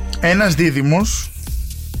 ένας δίδυμος.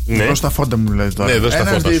 Ναι. Εδώ στα φόντα μου δηλαδή τώρα. Ναι,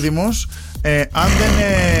 ένας δίδυμος,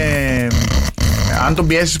 αν τον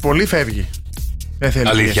πιέσεις πολύ, φεύγει. Δεν θέλει.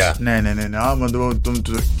 Αλήθεια. Ναι.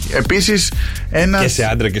 Επίσης, ένας. Και σε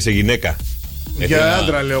άντρα και σε γυναίκα. Για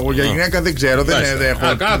άντρα λέω εγώ, για γυναίκα δεν ξέρω. Δεν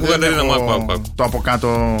έχω. Το από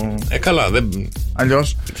κάτω. Καλά, δεν.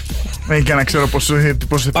 Αλλιώς. Και να ξέρω πώς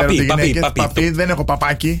φέρονται οι γυναίκες. Παπί, δεν έχω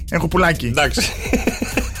παπάκι, έχω πουλάκι. Εντάξει.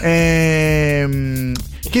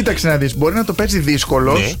 Κοίταξε να δεις, μπορεί να το παίζει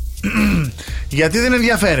δύσκολος, ναι. Γιατί δεν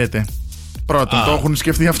ενδιαφέρεται. Πρώτον, το έχουν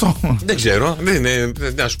σκεφτεί αυτό? Δεν ξέρω,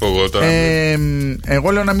 δεν σου πω εγώ τώρα.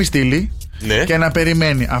 Εγώ λέω να μην στείλει, ναι. Και να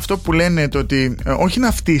περιμένει. Αυτό που λένε το ότι όχι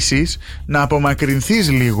να φτύσεις, να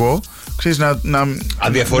απομακρυνθείς λίγο. Ξέρεις,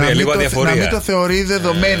 αδιαφορία, λίγο αδιαφορία. Να μην το θεωρεί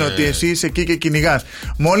δεδομένο ότι εσύ είσαι εκεί και κυνηγάς.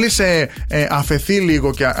 Μόλις αφαιθεί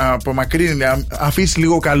λίγο και απομακρύνει, αφήσει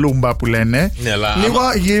λίγο καλούμπα που λένε, ναι, αλλά λίγο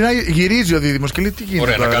γυρίζει ο δίδυμος και λέει τι γίνεται.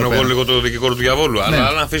 Ωραία, να κάνω εγώ λίγο το δικηγόρο του διαβόλου. Ναι. Αλλά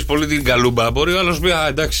αν αφήσει πολύ την καλούμπα, μπορεί ο άλλος πει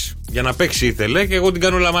εντάξει, για να παίξει ήθελε και εγώ την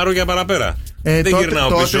κάνω λαμαρό για παραπέρα. Δεν γυρνάω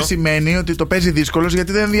πίσω. Τότε σημαίνει ότι το παίζει δύσκολος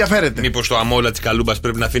γιατί δεν ενδιαφέρεται. Μήπως το αμόλα της καλούμπας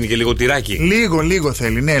πρέπει να αφήνει και λίγο τυράκι? Λίγο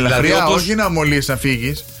θέλει, ναι, ελαφριά, όχι να μολύσεις να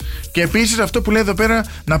φύγεις. Και επίσης αυτό που λέει εδώ πέρα,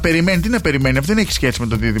 να περιμένει. Τι να περιμένει, αυτό δεν έχει σχέση με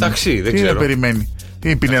το δίδυμο. Εντάξει, δεν τι ξέρω. Να περιμένει.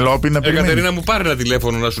 Τι Πινελόπη να περιμένει. Κατερίνα μου, πάρε ένα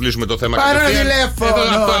τηλέφωνο να σου λύσουμε το θέμα. Πάρε ένα τηλέφωνο.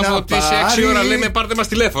 Εδώ από τις 6 ώρα λέμε πάρτε μας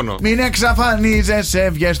τηλέφωνο. Μην εξαφανίζεσαι,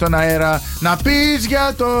 βγες στον αέρα. Να πεις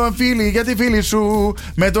για τη φίλη σου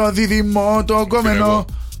με το δίδυμο, το κόμενο.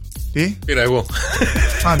 Τι? Πήρα εγώ.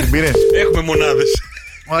 Α, την πήρες. Έχουμε μονάδες.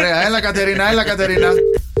 Ωραία, έλα Κατερίνα.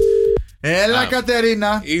 Έλα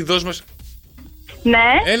Κατερίνα. Ή δώσ' μας.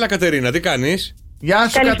 Ναι. Έλα Κατερίνα, τι κάνεις? Γεια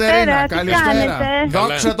σου Κατερίνα, καλησπέρα.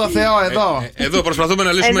 Δόξα τω Θεώ, εδώ. Εδώ προσπαθούμε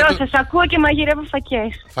να λύσουμε. Εδώ σας ακούω και μαγειρεύω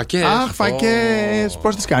φακές. Φακές. Αχ, φακές.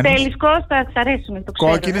 Πώς τις κάνεις? Θέλεις Κώστα, ξ' αρέσουν, το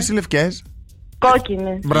ξέρω. Κόκκινες ή λευκές?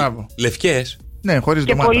 Κόκκινες. Μπράβο. Λευκές. Ναι, χωρίς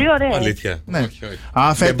και ντομάτα. πολύ ωραία. Αλήθεια. Ναι. Όχι.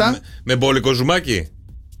 Α, φέτα. Με μπόλικο ζουμάκι.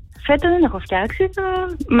 Φέτα δεν έχω φτιάξει,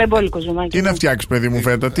 με μπόλικο ζουμάκι. Τι να φτιάξεις παιδί μου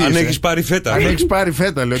φέτα, τι Αν είσαι? έχεις πάρει φέτα. Αν έχεις πάρει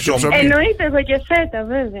φέτα, λέω. Και ψωμί. Εννοείται εγώ και φέτα,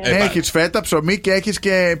 βέβαια. Έχεις φέτα, ψωμί και έχεις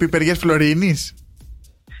και πιπεριές φλωρίνης.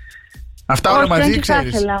 Αυτά όλα μαζί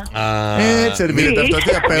ξέρεις. Έτσι σερβίρεται αυτό.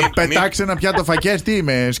 Πετάξε ένα πιάτο φακές, τι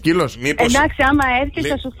είμαι, σκύλος? Εντάξει, άμα έρθεις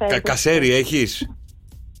θα σου φέρω. Κασέρι έχεις?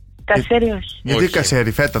 Κασέρι όχι. Γιατί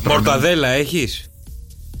κασέρι, φέτα τώρα. Μορταδέλα έχεις?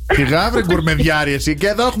 Σιγά βρε γκουρμεδιάρι εσύ. Και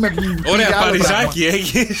εδώ έχουμε. Ωραία, παριζάκι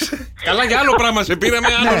έχεις? Καλά, για άλλο πράγμα σε πήραμε,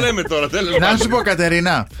 άλλο λέμε τώρα. Να σου πω,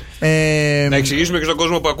 Κατερίνα. Να εξηγήσουμε και στον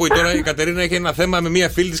κόσμο που ακούει τώρα. Η Κατερίνα έχει ένα θέμα με μία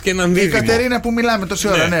φίλη της και έναν δίδυμο. Η Κατερίνα που μιλάμε τόση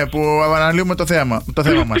ώρα, ναι, που αναλύουμε το θέμα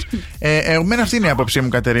μας. Εμένα αυτή είναι η άποψή μου,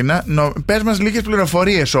 Κατερίνα. Πες μας λίγες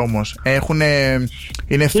πληροφορίες όμως.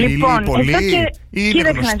 Είναι φίλοι πολλοί ή είναι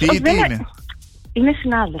γνωστοί, τι είναι? Είναι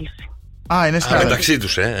συνάδελφοι. Α, είναι συνάδελφοι. Μεταξύ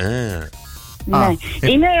τους, Ναι.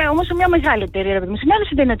 Είναι όμως μια μεγάλη εταιρεία.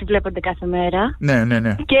 Συνάδελφοι δεν είναι ότι βλέπονται κάθε μέρα.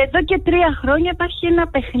 Ναι. Και εδώ και 3 χρόνια υπάρχει ένα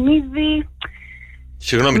παιχνίδι.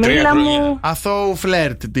 Συγγνώμη, 3 χρόνια. Αθώου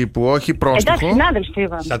φλερτ τύπου, όχι πρόστιχο. Εντάξει, συνάδελφοι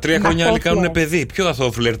είπαμε. Στα 3 χρόνια άλλοι κάνουν παιδί. Ποιο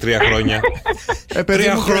αθώο φλερτ 3 χρόνια?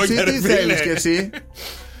 3 χρόνια, τι θέλεις κι εσύ?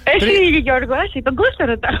 Εσύ Γιώργο, εσύ τον Κώστα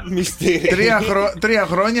ρωτάω. 3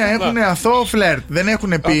 χρόνια έχουν αθώο φλερτ. Δεν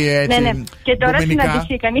έχουν πει έτσι. Ναι. Και τώρα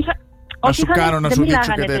συναντηθήκαν. Να σου κάνω να σου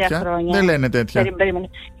δείξω και τέτοια. Δεν λένε τέτοια. Περίμενε.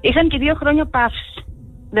 Είχαν και 2 χρόνια παύση.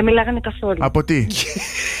 Δεν μιλάγανε καθόλου. Από τι?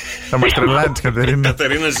 Θα μας τρελάνεις, Κατερίνα.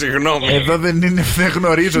 Κατερίνα, συγγνώμη. Εδώ δεν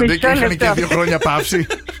γνωρίζονται και είχαν και 2 χρόνια παύση.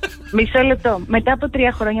 Μισό λεπτό. Μετά από 3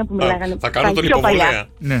 χρόνια που μιλάγανε. Θα κάνω τον υποβολέα.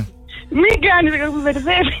 Ναι. Μην κάνεις, δεν μου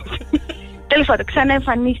μπερδεύεις. Τέλος πάντων,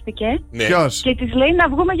 ξαναεμφανίστηκε. Ποιος? Και της λέει να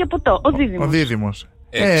βγούμε για ποτό. Ο Δίδυμος.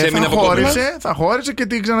 Θα χώρισε και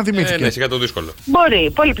την ξαναθυμήθηκε. Ναι, σιγά το δύσκολο.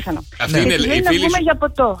 Μπορεί, πολύ πιθανό. Αυτή είναι να βγούμε για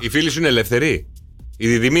ποτό. Οι φίλοι σου είναι ελεύθεροι? Η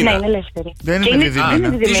Διδυμίνα. Ναι, είναι ελεύθερη. Δεν είναι Διδυμίνα.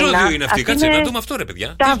 Τι ζώδιο είναι αυτή? Κάτσε να δούμε αυτό, ρε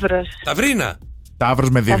παιδιά. Ταύρος. Ταυρίνα. Ταύρος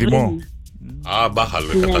με Δίδυμο.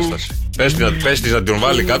 Μπάχαλο η κατάσταση. Πες της να την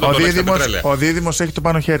βάλει κάτω. Ο Δίδυμος έχει το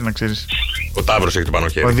πάνω χέρι, να ξέρεις. Ο Ταύρος έχει το πάνω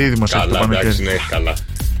χέρι. Ο Δίδυμος έχει το πάνω χέρι. Ναι, καλά.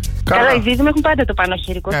 Καλά, οι Δίδυμοι έχουν πάντα το πάνω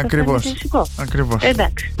χέρι. Ακριβώς.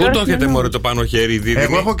 Πού το έχετε μωρέ το πάνω χέρι, Δίδυμοι?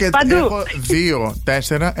 Εγώ έχω 2,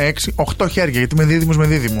 4, 6, 8 χέρια, γιατί είμαι Δίδυμος με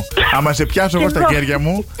Δίδυμο. Άμα σε πιάσω εγώ στα χέρια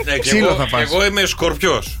μου, ξύλο θα φας. Εγώ είμαι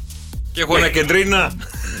Σκορπιός. Και έχω ένα κεντρίνα.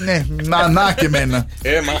 Ναι, να και εμένα.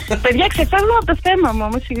 Παιδιά, ξεφεύγουμε από το θέμα μου,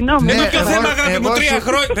 όμως, συγγνώμη. Ποιο θέμα, αγάπη μου, 3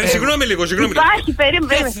 χρόνια. Συγγνώμη λίγο. Υπάρχει,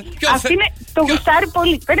 περίμενε. Αυτή είναι το γουστάρι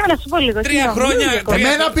πολύ. Περίμενα να σου πω λίγο. 3 χρόνια.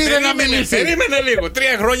 Εμένα πήρε να μιλήσει. Περίμενε λίγο. 3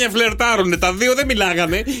 χρόνια φλερτάρουνε. Τα 2 δεν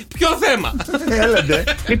μιλάγανε. Ποιο θέμα?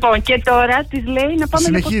 Λοιπόν, και τώρα τη λέει να πάμε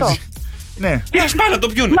για ποτό. Ναι. Ας πάνε να το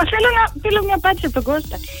πιούνε. Μα θέλω μια απάντηση από τον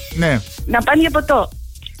Κώστα. Ναι. Να πάνε για ποτό.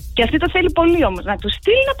 Και αυτή το θέλει πολύ όμως. Να του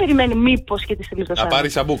στείλει να περιμένει, μήπως και τη στείλει το Σάββατο. Να πάρει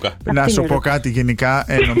σαμπούκα. Να σου πω κάτι γενικά.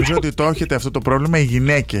 Νομίζω ότι το έχετε αυτό το πρόβλημα οι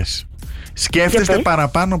γυναίκες. Σκέφτεστε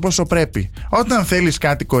παραπάνω πόσο πρέπει. Όταν θέλεις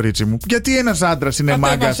κάτι, κορίτσι μου, γιατί ένας άντρας είναι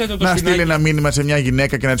μάγκας να στείλει ένα μήνυμα σε μια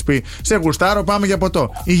γυναίκα και να της πει σε γουστάρω, πάμε για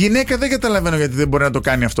ποτό. Η γυναίκα δεν καταλαβαίνω γιατί δεν μπορεί να το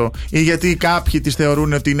κάνει αυτό. Ή γιατί κάποιοι τις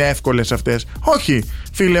θεωρούν ότι είναι εύκολες αυτές. Όχι,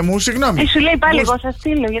 φίλε μου, συγγνώμη. Σου λέει πάλι εγώ θα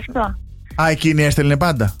στείλω γι' αυτό. Α, εκείνη έστελνε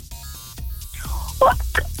πάντα.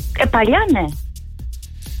 Παλιά ναι.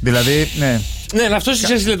 Δηλαδή, ναι. Ναι, αλλά αυτός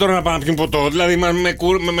εσύ έστειλε τώρα να πάμε να πιούν ποτό. Δηλαδή,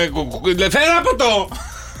 φέρα ποτό!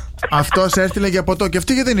 Αυτός έστειλε για ποτό και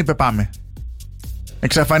αυτή γιατί δεν είπε πάμε.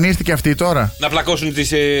 Εξαφανίστηκε αυτή τώρα. Να πλακώσουν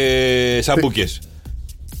τις σαμπούκες.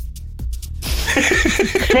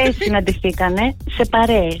 Χθες συναντηθήκανε σε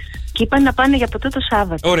παρέες και είπαν να πάνε για ποτό το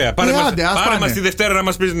Σάββατο. Ωραία, πάρε μας τη Δευτέρα να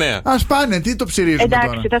μας πεις νέα. Ας πάνε, τι το ψηρίζουμε τώρα.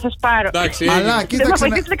 Εντάξει, θα σας πάρω. Αλλά δεν θα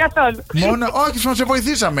βοηθήσετε καθόλου. Όχι, να σε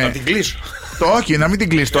βοηθήσαμε. Να την κλείσω. Όχι, να μην την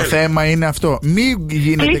κλείσει. Το θέμα είναι αυτό.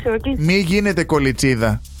 Μην γίνετε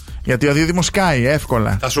κολιτσίδα. Γιατί ο Δίδυμος σκάει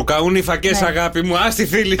εύκολα. Θα σου καούν οι φακές, αγάπη μου. Άστι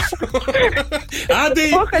φίλη σου. Άντε,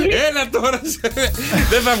 έλα τώρα.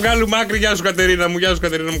 Δεν θα βγάλουμε άκρη. Γεια σου Κατερίνα μου.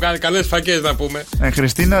 Κάνει καλές φακές να πούμε.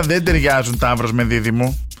 Χριστίνα, δεν ταιριάζουν Ταύρος με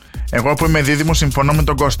Δίδυμο. Εγώ που είμαι Δίδυμο συμφωνώ με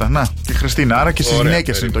τον Κώστα. Να, τη Χριστίνα. Άρα και στις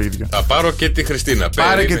γυναίκες είναι το ίδιο. Θα πάρω και τη Χριστίνα.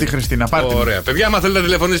 Πάρε και τη Χριστίνα. Ωραία. Παιδιά, άμα θέλετε να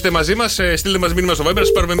τηλεφωνήσετε μαζί μας, στείλτε μας μήνυμα στο Viber,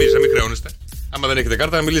 σας πάρουμε εμείς. Να μην χρεώνεστε. Άμα δεν έχετε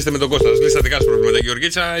κάρτα, να μιλήσετε με τον Κώστα. Σας λύσετε τα δικά σας προβλήματα. Η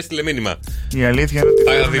Γεωργίτσα έστειλε μήνυμα. Η αλήθεια είναι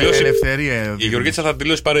ότι είναι ελευθερία. Η Γεωργίτσα θα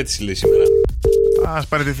δηλώσει παρέτηση, λέει σήμερα. Ας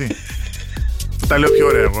παραιτηθεί. Τα λέω πιο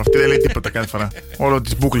ωραία εγώ. Αυτή δεν λέει τίποτα κάθε φορά. Όλο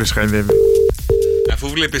τις μπούκλες χαϊδεύει. Αφού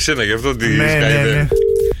βλέπει εσένα, γι' αυτό τη χαϊδεύει. Ναι.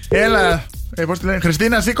 Έλα. Πώς τη λένε,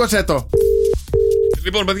 Χριστίνα, σήκωσε το.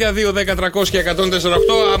 Λοιπόν, παιδιά, 2, 10, 300 και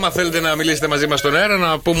 148. Άμα θέλετε να μιλήσετε μαζί μας στον αέρα,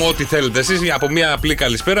 να πούμε ό,τι θέλετε εσείς. Από μια απλή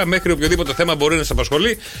καλησπέρα μέχρι οποιοδήποτε θέμα μπορεί να σας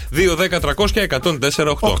απασχολεί. 2, 10, 300 και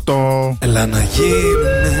 148. Έλα να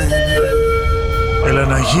γίνουμε. Έλα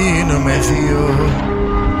να γίνουμε δύο.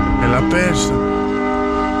 Έλα πες.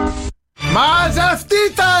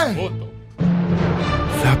 Μαζευτείτε!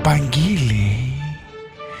 Θα απαγγείλει.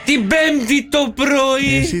 Την Πέμπτη το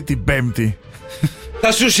πρωί. Εσύ την Πέμπτη.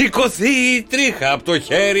 Θα σου σηκωθεί η τρίχα από το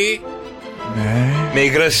χέρι. Ναι. Με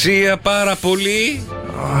υγρασία πάρα πολύ.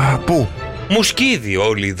 Πού? Μουσκίδι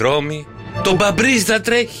όλοι οι δρόμοι. Το μπαμπρίζ θα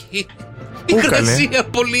τρέχει. Υγρασία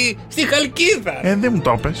πολύ. Στη Χαλκίδα. Δεν μου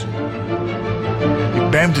το πες. Η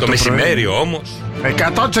Πέμπτη το μεσημέρι όμως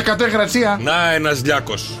 100% υγρασία. Να ένας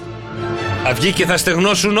Λιάκος. Θα βγει και θα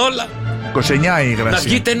στεγνώσουν όλα. 29 η υγρασία. Να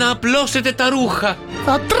βγείτε να απλώσετε τα ρούχα.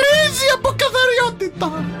 Θα τρίζει από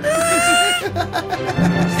καθαριότητα.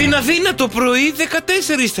 Στην Αθήνα το πρωί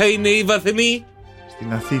 14 θα είναι οι βαθμοί.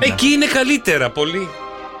 Στην Αθήνα. Εκεί είναι καλύτερα πολύ.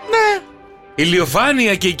 Ναι.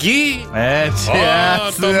 Ηλιοφάνεια και εκεί. Έτσι,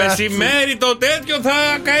 το μεσημέρι το τέτοιο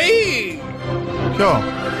θα καεί. Ποιο?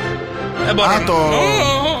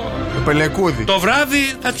 Το πελεκούδι. Το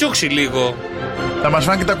βράδυ θα τσούξει λίγο. Θα μας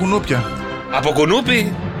φάνε και τα κουνούπια. Από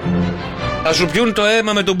κουνούπι θα σου πιούν το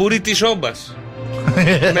αίμα με τον μπουρί της όμπας.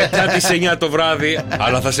 μετά τις 9 το βράδυ.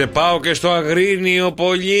 Αλλά θα σε πάω και στο Αγρίνιο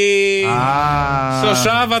πολύ. Στο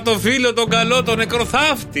Σάββατο φίλο τον καλό, τον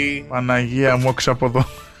νεκροθάφτη. Παναγία μου, όξα από εδώ.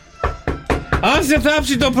 Αν σε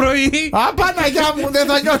θάψει το πρωί. Παναγιά μου, δεν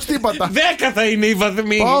θα νιώσει τίποτα. 10 θα είναι οι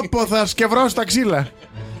βαθμοί.Όπο θα σκευρώσει τα ξύλα.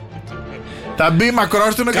 Θα μπει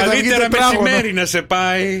μακρόστινο και θα βγει τετράγωνο. Καλύτερα μεσημέρι να σε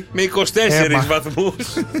πάει με 24 βαθμούς.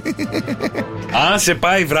 Αν σε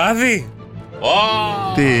πάει βράδυ.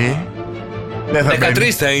 Τι? 13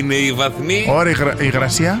 θα είναι οι βαθμοί. Ωραία, η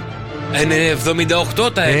υγρασία. Είναι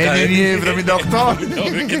 78 τα έκανε. Είναι 78.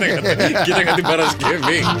 Κοίταγα την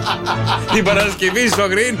Παρασκευή. Την Παρασκευή στο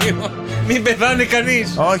Αγρίνιο. Μην πεθάνει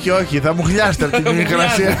κανείς. Όχι, θα μου χλιάσετε από την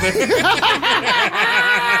υγρασία.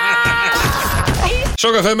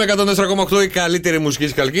 Σοκ FM με 104,8, η καλύτερη μουσική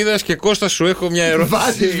της Καλκίδας. Και Κώστα, σου έχω μια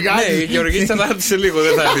ερώτηση. Ναι, η Γεωργίτσα θα έρθει σε λίγο.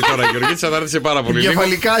 Δεν θα έρθει τώρα. Η Γεωργίτσα θα έρθει σε πάρα πολύ λίγο.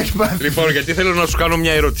 Κεφαλικά έχει πάθει. Λοιπόν, γιατί θέλω να σου κάνω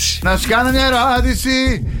μια ερώτηση. Να σου κάνω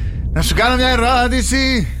μια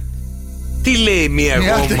ερώτηση. Τι λέει μια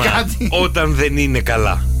γόμα όταν δεν είναι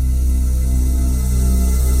καλά?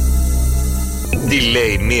 Τι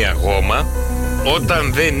λέει μια γόμα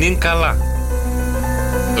όταν δεν είναι καλά?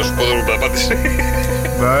 Θα σου πω εδώ που απάντησε.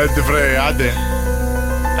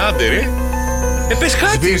 Άντε ρε. Πες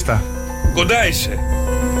κάτι. Σβήστα. Κοντά είσαι.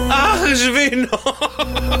 Αχ, σβήνω.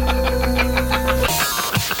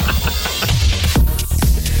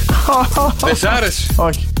 Πες άρεσε.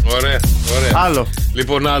 Όχι. Ωραία. Άλλο.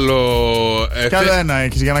 Λοιπόν, άλλο. Κι άλλο ένα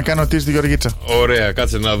έχεις για να κάνω τι στη Γεωργίτσα. Ωραία,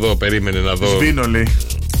 κάτσε να δω, περίμενε να δω. Σβήνω, λέει.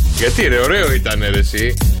 Γιατί ρε, ωραίο ήταν ρε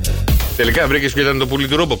εσύ. Τελικά βρήκες ποιο ήταν το πουλί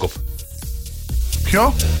του Ρόμποκοπ.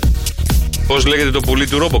 Ποιο? Πώς λέγεται το πουλί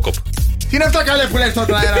του Ρόμποκοπ? Τι είναι αυτά καλέ που λες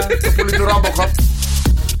στον αέρα? Το πουλί του Ρόμποκοπ.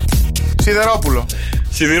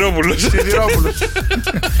 Σιδηρόπουλος.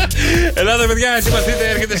 Ελάτε παιδιά, ετοιμαστείτε,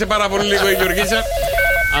 έρχεται σε πάρα πολύ λίγο η Γεωργίτσα.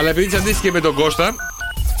 Αλλά επειδή της αντίστοιχε με τον Κώστα.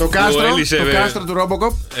 Το κάστρο του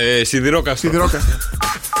Ρόμποκοπ. Σιδηρόκαστρο.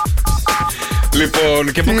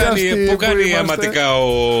 Λοιπόν, και πού κάνει αματικά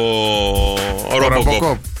ο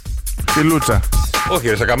Ρόμποκοπ? Τη Λούτσα. Όχι,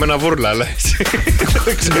 ρε, στα καμένα βούρλα, αλλά.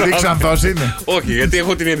 Γιατί Ξανθός είναι? Όχι, γιατί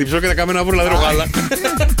έχω την εντυψό και τα καμένα βούρλα δεν έχω άλλα.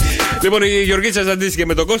 Λοιπόν, η Γεωργίτσα αντίστοιχε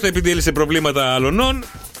με τον Κώστα επειδή έλυσε προβλήματα αλωνών.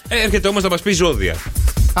 Έρχεται όμως να μας πει ζώδια.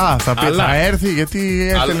 Θα έρθει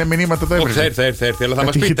γιατί έστελνε μηνύματα το έβριζε. Όχι, θα έρθει, αλλά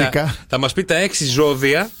θα μας πει τα 6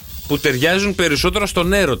 ζώδια που ταιριάζουν περισσότερο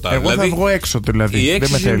στον έρωτα. Εγώ θα βγω έξω δηλαδή. Οι 6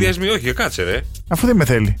 συνδυασμοί, όχι, κάτσε ρε. Αφού δεν με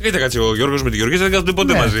θέλει. Γιατί κάτσε ο Γιώργος με τη Γεωργίτσα, δεν κάθονται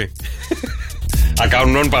ποτέ μαζί. Να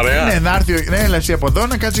κάνουν παρέα. Ναι, να έρθει. Ναι, έλα εσύ από εδώ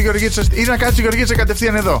να κάτσει η Γεωργίτσα. Ή να κάτσει η Γεωργίτσα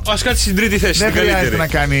κατευθείαν εδώ. Ας κάτσει στην τρίτη θέση. Δεν χρειάζεται να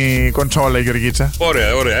κάνει κονσόλα η Γεωργίτσα.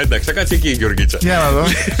 Ωραία, εντάξει, θα κάτσει εκεί η Γεωργίτσα. Για να δω.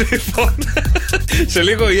 Λοιπόν, σε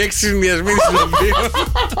λίγο οι 6 συνδυασμοί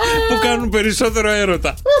που κάνουν περισσότερο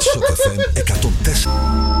έρωτα. Σοκ FM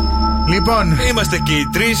 104. Λοιπόν, είμαστε και οι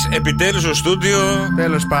 3 επιτέλους στο στούντιο.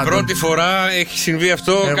 Τέλος πάντων. Πρώτη φορά έχει συμβεί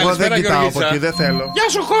αυτό. Εγώ καλησπέρα, δεν κοιτάω από Γεωργίτσα. εκεί, δεν θέλω. Γεια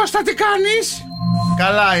σου Κώστα, τι κάνεις?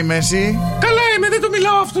 Καλά είμαι, εσύ? Καλά είμαι, δεν το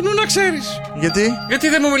μιλάω αυτού, να ξέρεις. Γιατί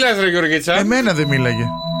δεν μου μιλάς ρε Γεωργίτσα? Εμένα δεν μίλαγε.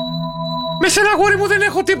 Με σένα αγόρι μου δεν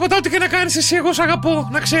έχω τίποτα, ό,τι και να κάνεις εσύ, εγώ σ' αγαπώ,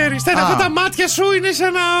 να ξέρεις. Αυτά τα μάτια σου είναι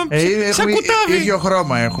σαν κουτάβι. Ίδιο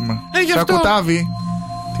χρώμα έχουμε. Σαν κουτάβι.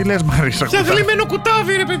 Τι λες Μαρίσα? Σαν γλυμμένο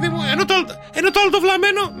κουτάβι ρε παιδί μου. Ενώ το άλλο το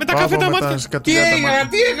βλαμμένο με τα καφέ τα μάτια. Τι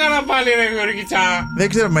έκανα πάλι ρε Γεωργίτσα? Δεν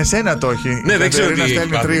ξέρω, με σένα το έχει. Ναι, δεν ξέρω τι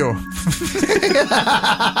στέλνει τρίο.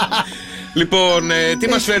 Λοιπόν, τι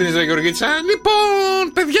μας φέρνεις ρε Γεωργίτσα?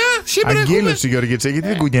 Λοιπόν, παιδιά, σήμερα Αγγείλωση Γεωργίτσα, γιατί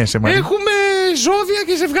δεν κουνιέσαι Μαρίσα? έχουμε ζώδια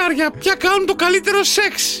και ζευγάρια. Ποια κάνουν το καλύτερο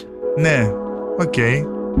σεξ? Ναι, οκ.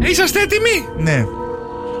 Είσαστε έτοιμοι? Ναι.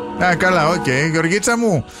 Καλά, οκ. Γεωργίτσα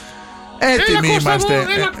μου, έτοιμοι είμαστε.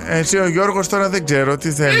 Εσύ ο Γιώργος τώρα δεν ξέρω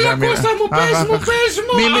τι θέλει. Έλα Κώστα μου, πες μου.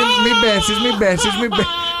 Μην πέσεις.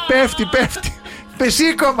 Πέφτει.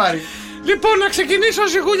 Πεσίκο Μαρί. Λοιπόν, να ξεκινήσω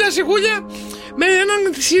ζυγούλια με έναν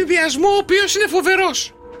συνδυασμό ο οποίος είναι φοβερός.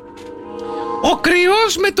 Ο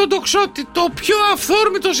κρυός με τον τοξότη, το πιο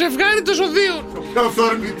αυθόρμητο ζευγάρι των ζωδίων.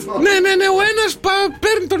 Ναι, ο ένας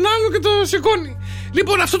παίρνει τον άλλο και το σηκώνει.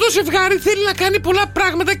 Λοιπόν, αυτό το ζευγάρι θέλει να κάνει πολλά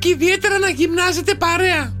πράγματα και ιδιαίτερα να γυμνάζεται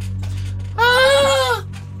παρέα.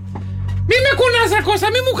 Μη με κουνάς ρε Κώστα,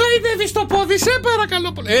 μη μου χαϊδεύεις το πόδι, σε παρακαλώ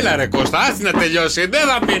πολύ. Έλα ρε Κώστα, άστι να τελειώσει, δεν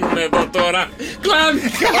θα μείνουμε εδώ τώρα. Κλάνει.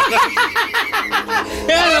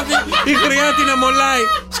 Έλα, η χρειά την αμολάει.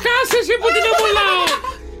 Σκάσε εσύ που την αμολάω.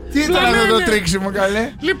 Τι ήταν αυτό το τρίξιμο καλέ?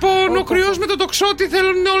 Λοιπόν, ο κρυός με το τοξότη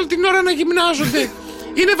θέλουν όλη την ώρα να γυμνάζονται.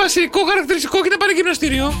 Είναι βασικό χαρακτηριστικό και να πάρει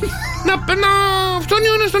γυμναστήριο. Να φτώνει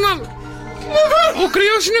ο ένας τον άλλο. Ο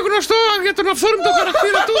κρυός είναι γνωστό για τον αυθόρμητο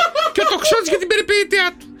χαρακτήρα του και ο τοξότης για την περιπέτειά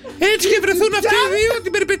του. Έτσι και βρεθούν αυτοί οι δύο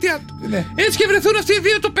την περιπέτειά του. Έτσι και βρεθούν αυτοί οι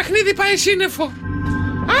δύο το παιχνίδι πάει σύννεφο.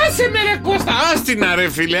 Άσε με ρε Κώστα. Άστινα ρε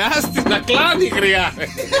φίλε, άστινα, κλάνει γριά.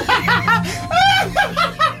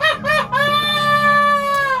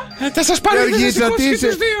 Θα σας πάρει τι είσαι,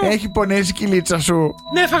 έχει πονέσει η κυλίτσα σου.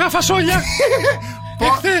 Ναι, φάγα φασόλια.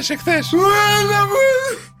 Εχθές.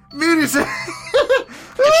 Μύρισε.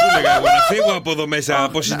 Σου έλεγα εγώ να φύγω από εδώ μέσα,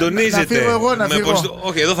 αποσυντονίζεται. Να φύγω εγώ, να φύγω.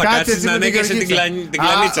 Όχι, εδώ θα κάτσεις να ανέκεσαι την κλανίτσα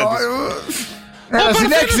της. Έλα,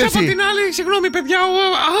 συνέχισε από εσύ. την άλλη, συγγνώμη παιδιά,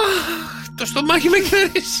 το στομάχι με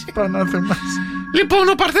εκθερήσει. Πανάθεμα. Λοιπόν,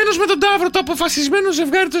 ο Παρθένος με τον Ταύρο, το αποφασισμένο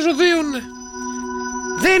ζευγάρι των ζωδίων.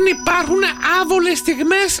 Δεν υπάρχουν άβολες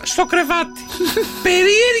στιγμές στο κρεβάτι.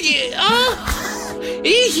 Περίεργη.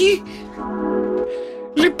 Ήχη.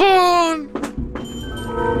 Λοιπόν.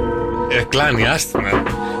 Κλάνει, άστινα.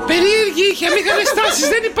 Περίεργη ήχη, αμήχανες στάσεις,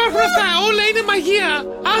 δεν υπάρχουν αυτά. Όλα είναι μαγεία.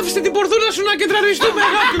 Άφησε την πορδούλα σου να κεντραριστούμε,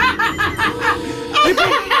 αγάπη μου.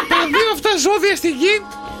 Λοιπόν, τα δύο αυτά ζώδια στη γη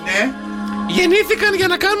γεννήθηκαν για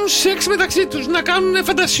να κάνουν σεξ μεταξύ τους, να κάνουν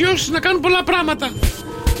φαντασιώσεις, να κάνουν πολλά πράγματα.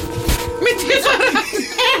 Μην τι βαράς.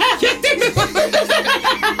 Γιατί με βαράς.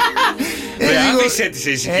 Άφησε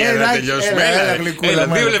τη ησυχία να τελειώσουμε. Έλα,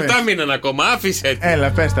 2 λεπτά μείναν ακόμα. Άφησε τη. Έλα,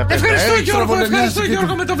 πες τα. Ευχαριστώ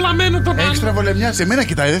Γιώργο με το βλαμμένο το Έχεις τραβολεμιά. Σε μένα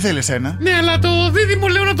κοιτάει, δεν θέλεις ένα. Ναι, αλλά το δίδυμο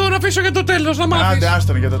λέω να το αφήσω για το τέλος. Να μάθεις. Άντε,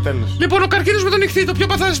 άστον για το τέλος. Λοιπόν, ο καρκίνος με τον νυχθή, το πιο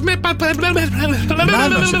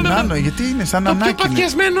Νάνο, γιατί είναι σαν ανάκι. Το πιο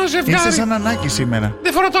παθιασμένο ζευγάρι. Είσαι σαν ανάκι σήμερα.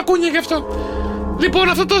 Δεν φορά το ακούνια γι' αυτό. Λοιπόν,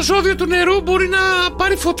 αυτό το ζώδιο του νερού μπορεί να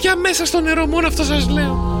πάρει φωτιά μέσα στο νερό, μόνο αυτό σας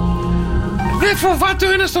λέω. Δεν φοβάται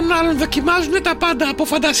ο ένας τον άλλον, δοκιμάζουν τα πάντα, από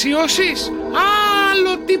φαντασιώσεις,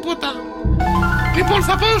 άλλο τίποτα. Λοιπόν,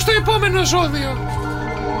 θα πάω στο επόμενο ζώδιο.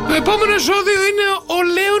 Το επόμενο ζώδιο είναι ο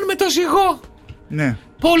Λέων με το ζυγό. Ναι.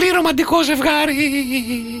 Πολύ ρομαντικό ζευγάρι.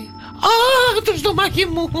 Το στομάχι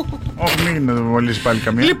μου. Όχι, μην το βολείς πάλι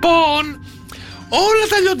καμία. Λοιπόν, όλα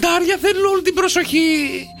τα λιοντάρια θέλουν όλη την προσοχή.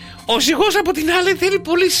 Ο ζυγός από την άλλη θέλει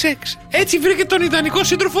πολύ σεξ. Έτσι βρήκε τον ιδανικό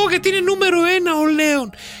σύντροφο, γιατί είναι νούμερο 1 ο Λέων.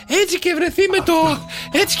 Έτσι και βρεθεί με το.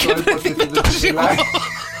 Έτσι και βρεθεί με το ζυγό.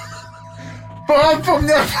 Πω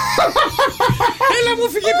μια. Έλα μου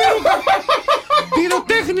φύγε περούκα.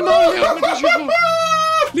 Πυροτέχνημα ο Λέων με το ζυγό.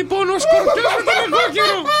 Λοιπόν, ο Σκορπιός με τον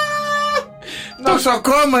εγώκερο.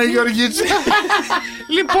 Νοσοκόμα η Γεωργίτσα.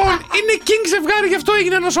 Λοιπόν, είναι king ζευγάρι, γι' αυτό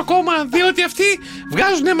έγινε νοσοκόμα. Διότι αυτοί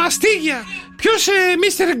βγάζουν μαστίγια. Ποιος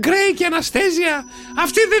Mr. Grey και Αναστέζια.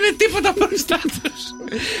 Αυτοί δεν είναι τίποτα μπροστά τους.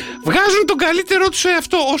 Βγάζουν τον καλύτερό τους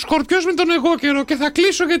εαυτό. Ο Σκορπιός με τον εγώκερο. Και θα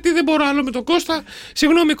κλείσω γιατί δεν μπορώ άλλο με τον Κώστα.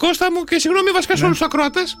 Συγγνώμη Κώστα μου και συγγνώμη βασικά σε όλους τους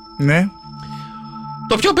ακροατές. Ναι.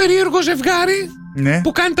 Το πιο περίεργο ζευγάρι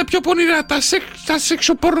που κάνει τα πιο πονηρά, τα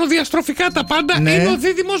σεξοπορνοδιαστροφικά τα πάντα, είναι ο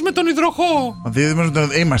δίδυμος με τον υδροχό. Ο δίδυμος με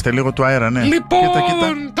τον. Είμαστε λίγο του αέρα, ναι. Λοιπόν,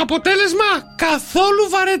 το αποτέλεσμα καθόλου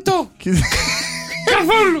βαρετό.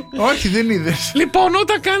 Καθόλου. Όχι, δεν είδες. Λοιπόν,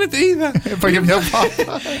 όταν κάνετε. Είδα. Έπαγε μια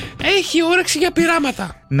φάπα. Έχει όρεξη για πειράματα.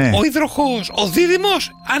 Ναι. Ο υδροχόος. Ο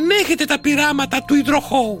δίδυμος ανέχεται τα πειράματα του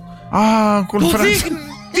υδροχόου. Κουλφράτσα.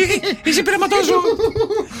 Είσαι πειραματόζω.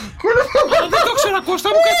 Δεν το ξέρα Κώστα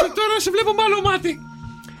μου, κάτσε τώρα να σε βλέπω με άλλο μάτι.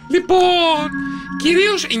 Λοιπόν,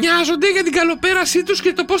 κυρίως νοιάζονται για την καλοπέρασή τους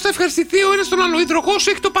και το πώς θα ευχαριστηθεί ο ένας τον άλλο. Ο υδροχόος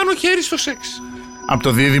έχει το πάνω χέρι στο σεξ. Από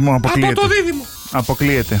το δίδυμο αποκλείεται. Από το δίδυμο.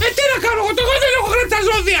 Αποκλείεται. Τι να κάνω εγώ δεν έχω γράψει τα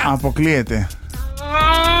ζώδια. Αποκλείεται.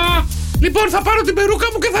 Λοιπόν, θα πάρω την περούκα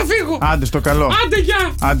μου και θα φύγω. Άντε στο καλό. Άντε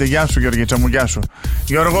γεια. Άντε γεια σου Γεωργίτσα μου, γεια σου.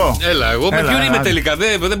 Γιώργο. Έλα, εγώ με ποιον είμαι τελικά,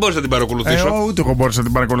 δεν μπορούσα να την παρακολουθήσω. Ούτε εγώ μπορούσα να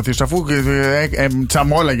την παρακολουθήσω, αφού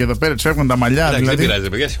τσαμόλαγε εδώ πέρα, του φεύγουν τα μαλλιά. Εντάξει, δηλαδή. δεν πειράζει,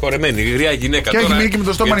 παιδιά, συγχωρεμένη, γριά γυναίκα. Και έχει μείνει και με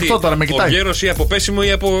το στόμα ανοιχτό τώρα, με κοιτάει. Ο γέρος ή από πέσιμο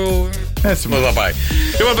ή από. Έτσι μου θα πάει.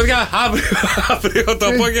 Λοιπόν, παιδιά, αύριο το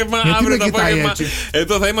απόγευμα.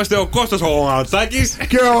 Εδώ θα είμαστε ο Κώστας ο Ματσάκης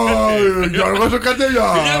και ο Γιώργος ο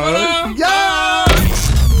Κατελιάς.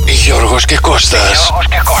 Γιώργος και Κώστας.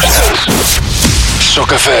 Σοκ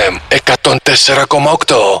FM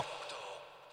 104,8.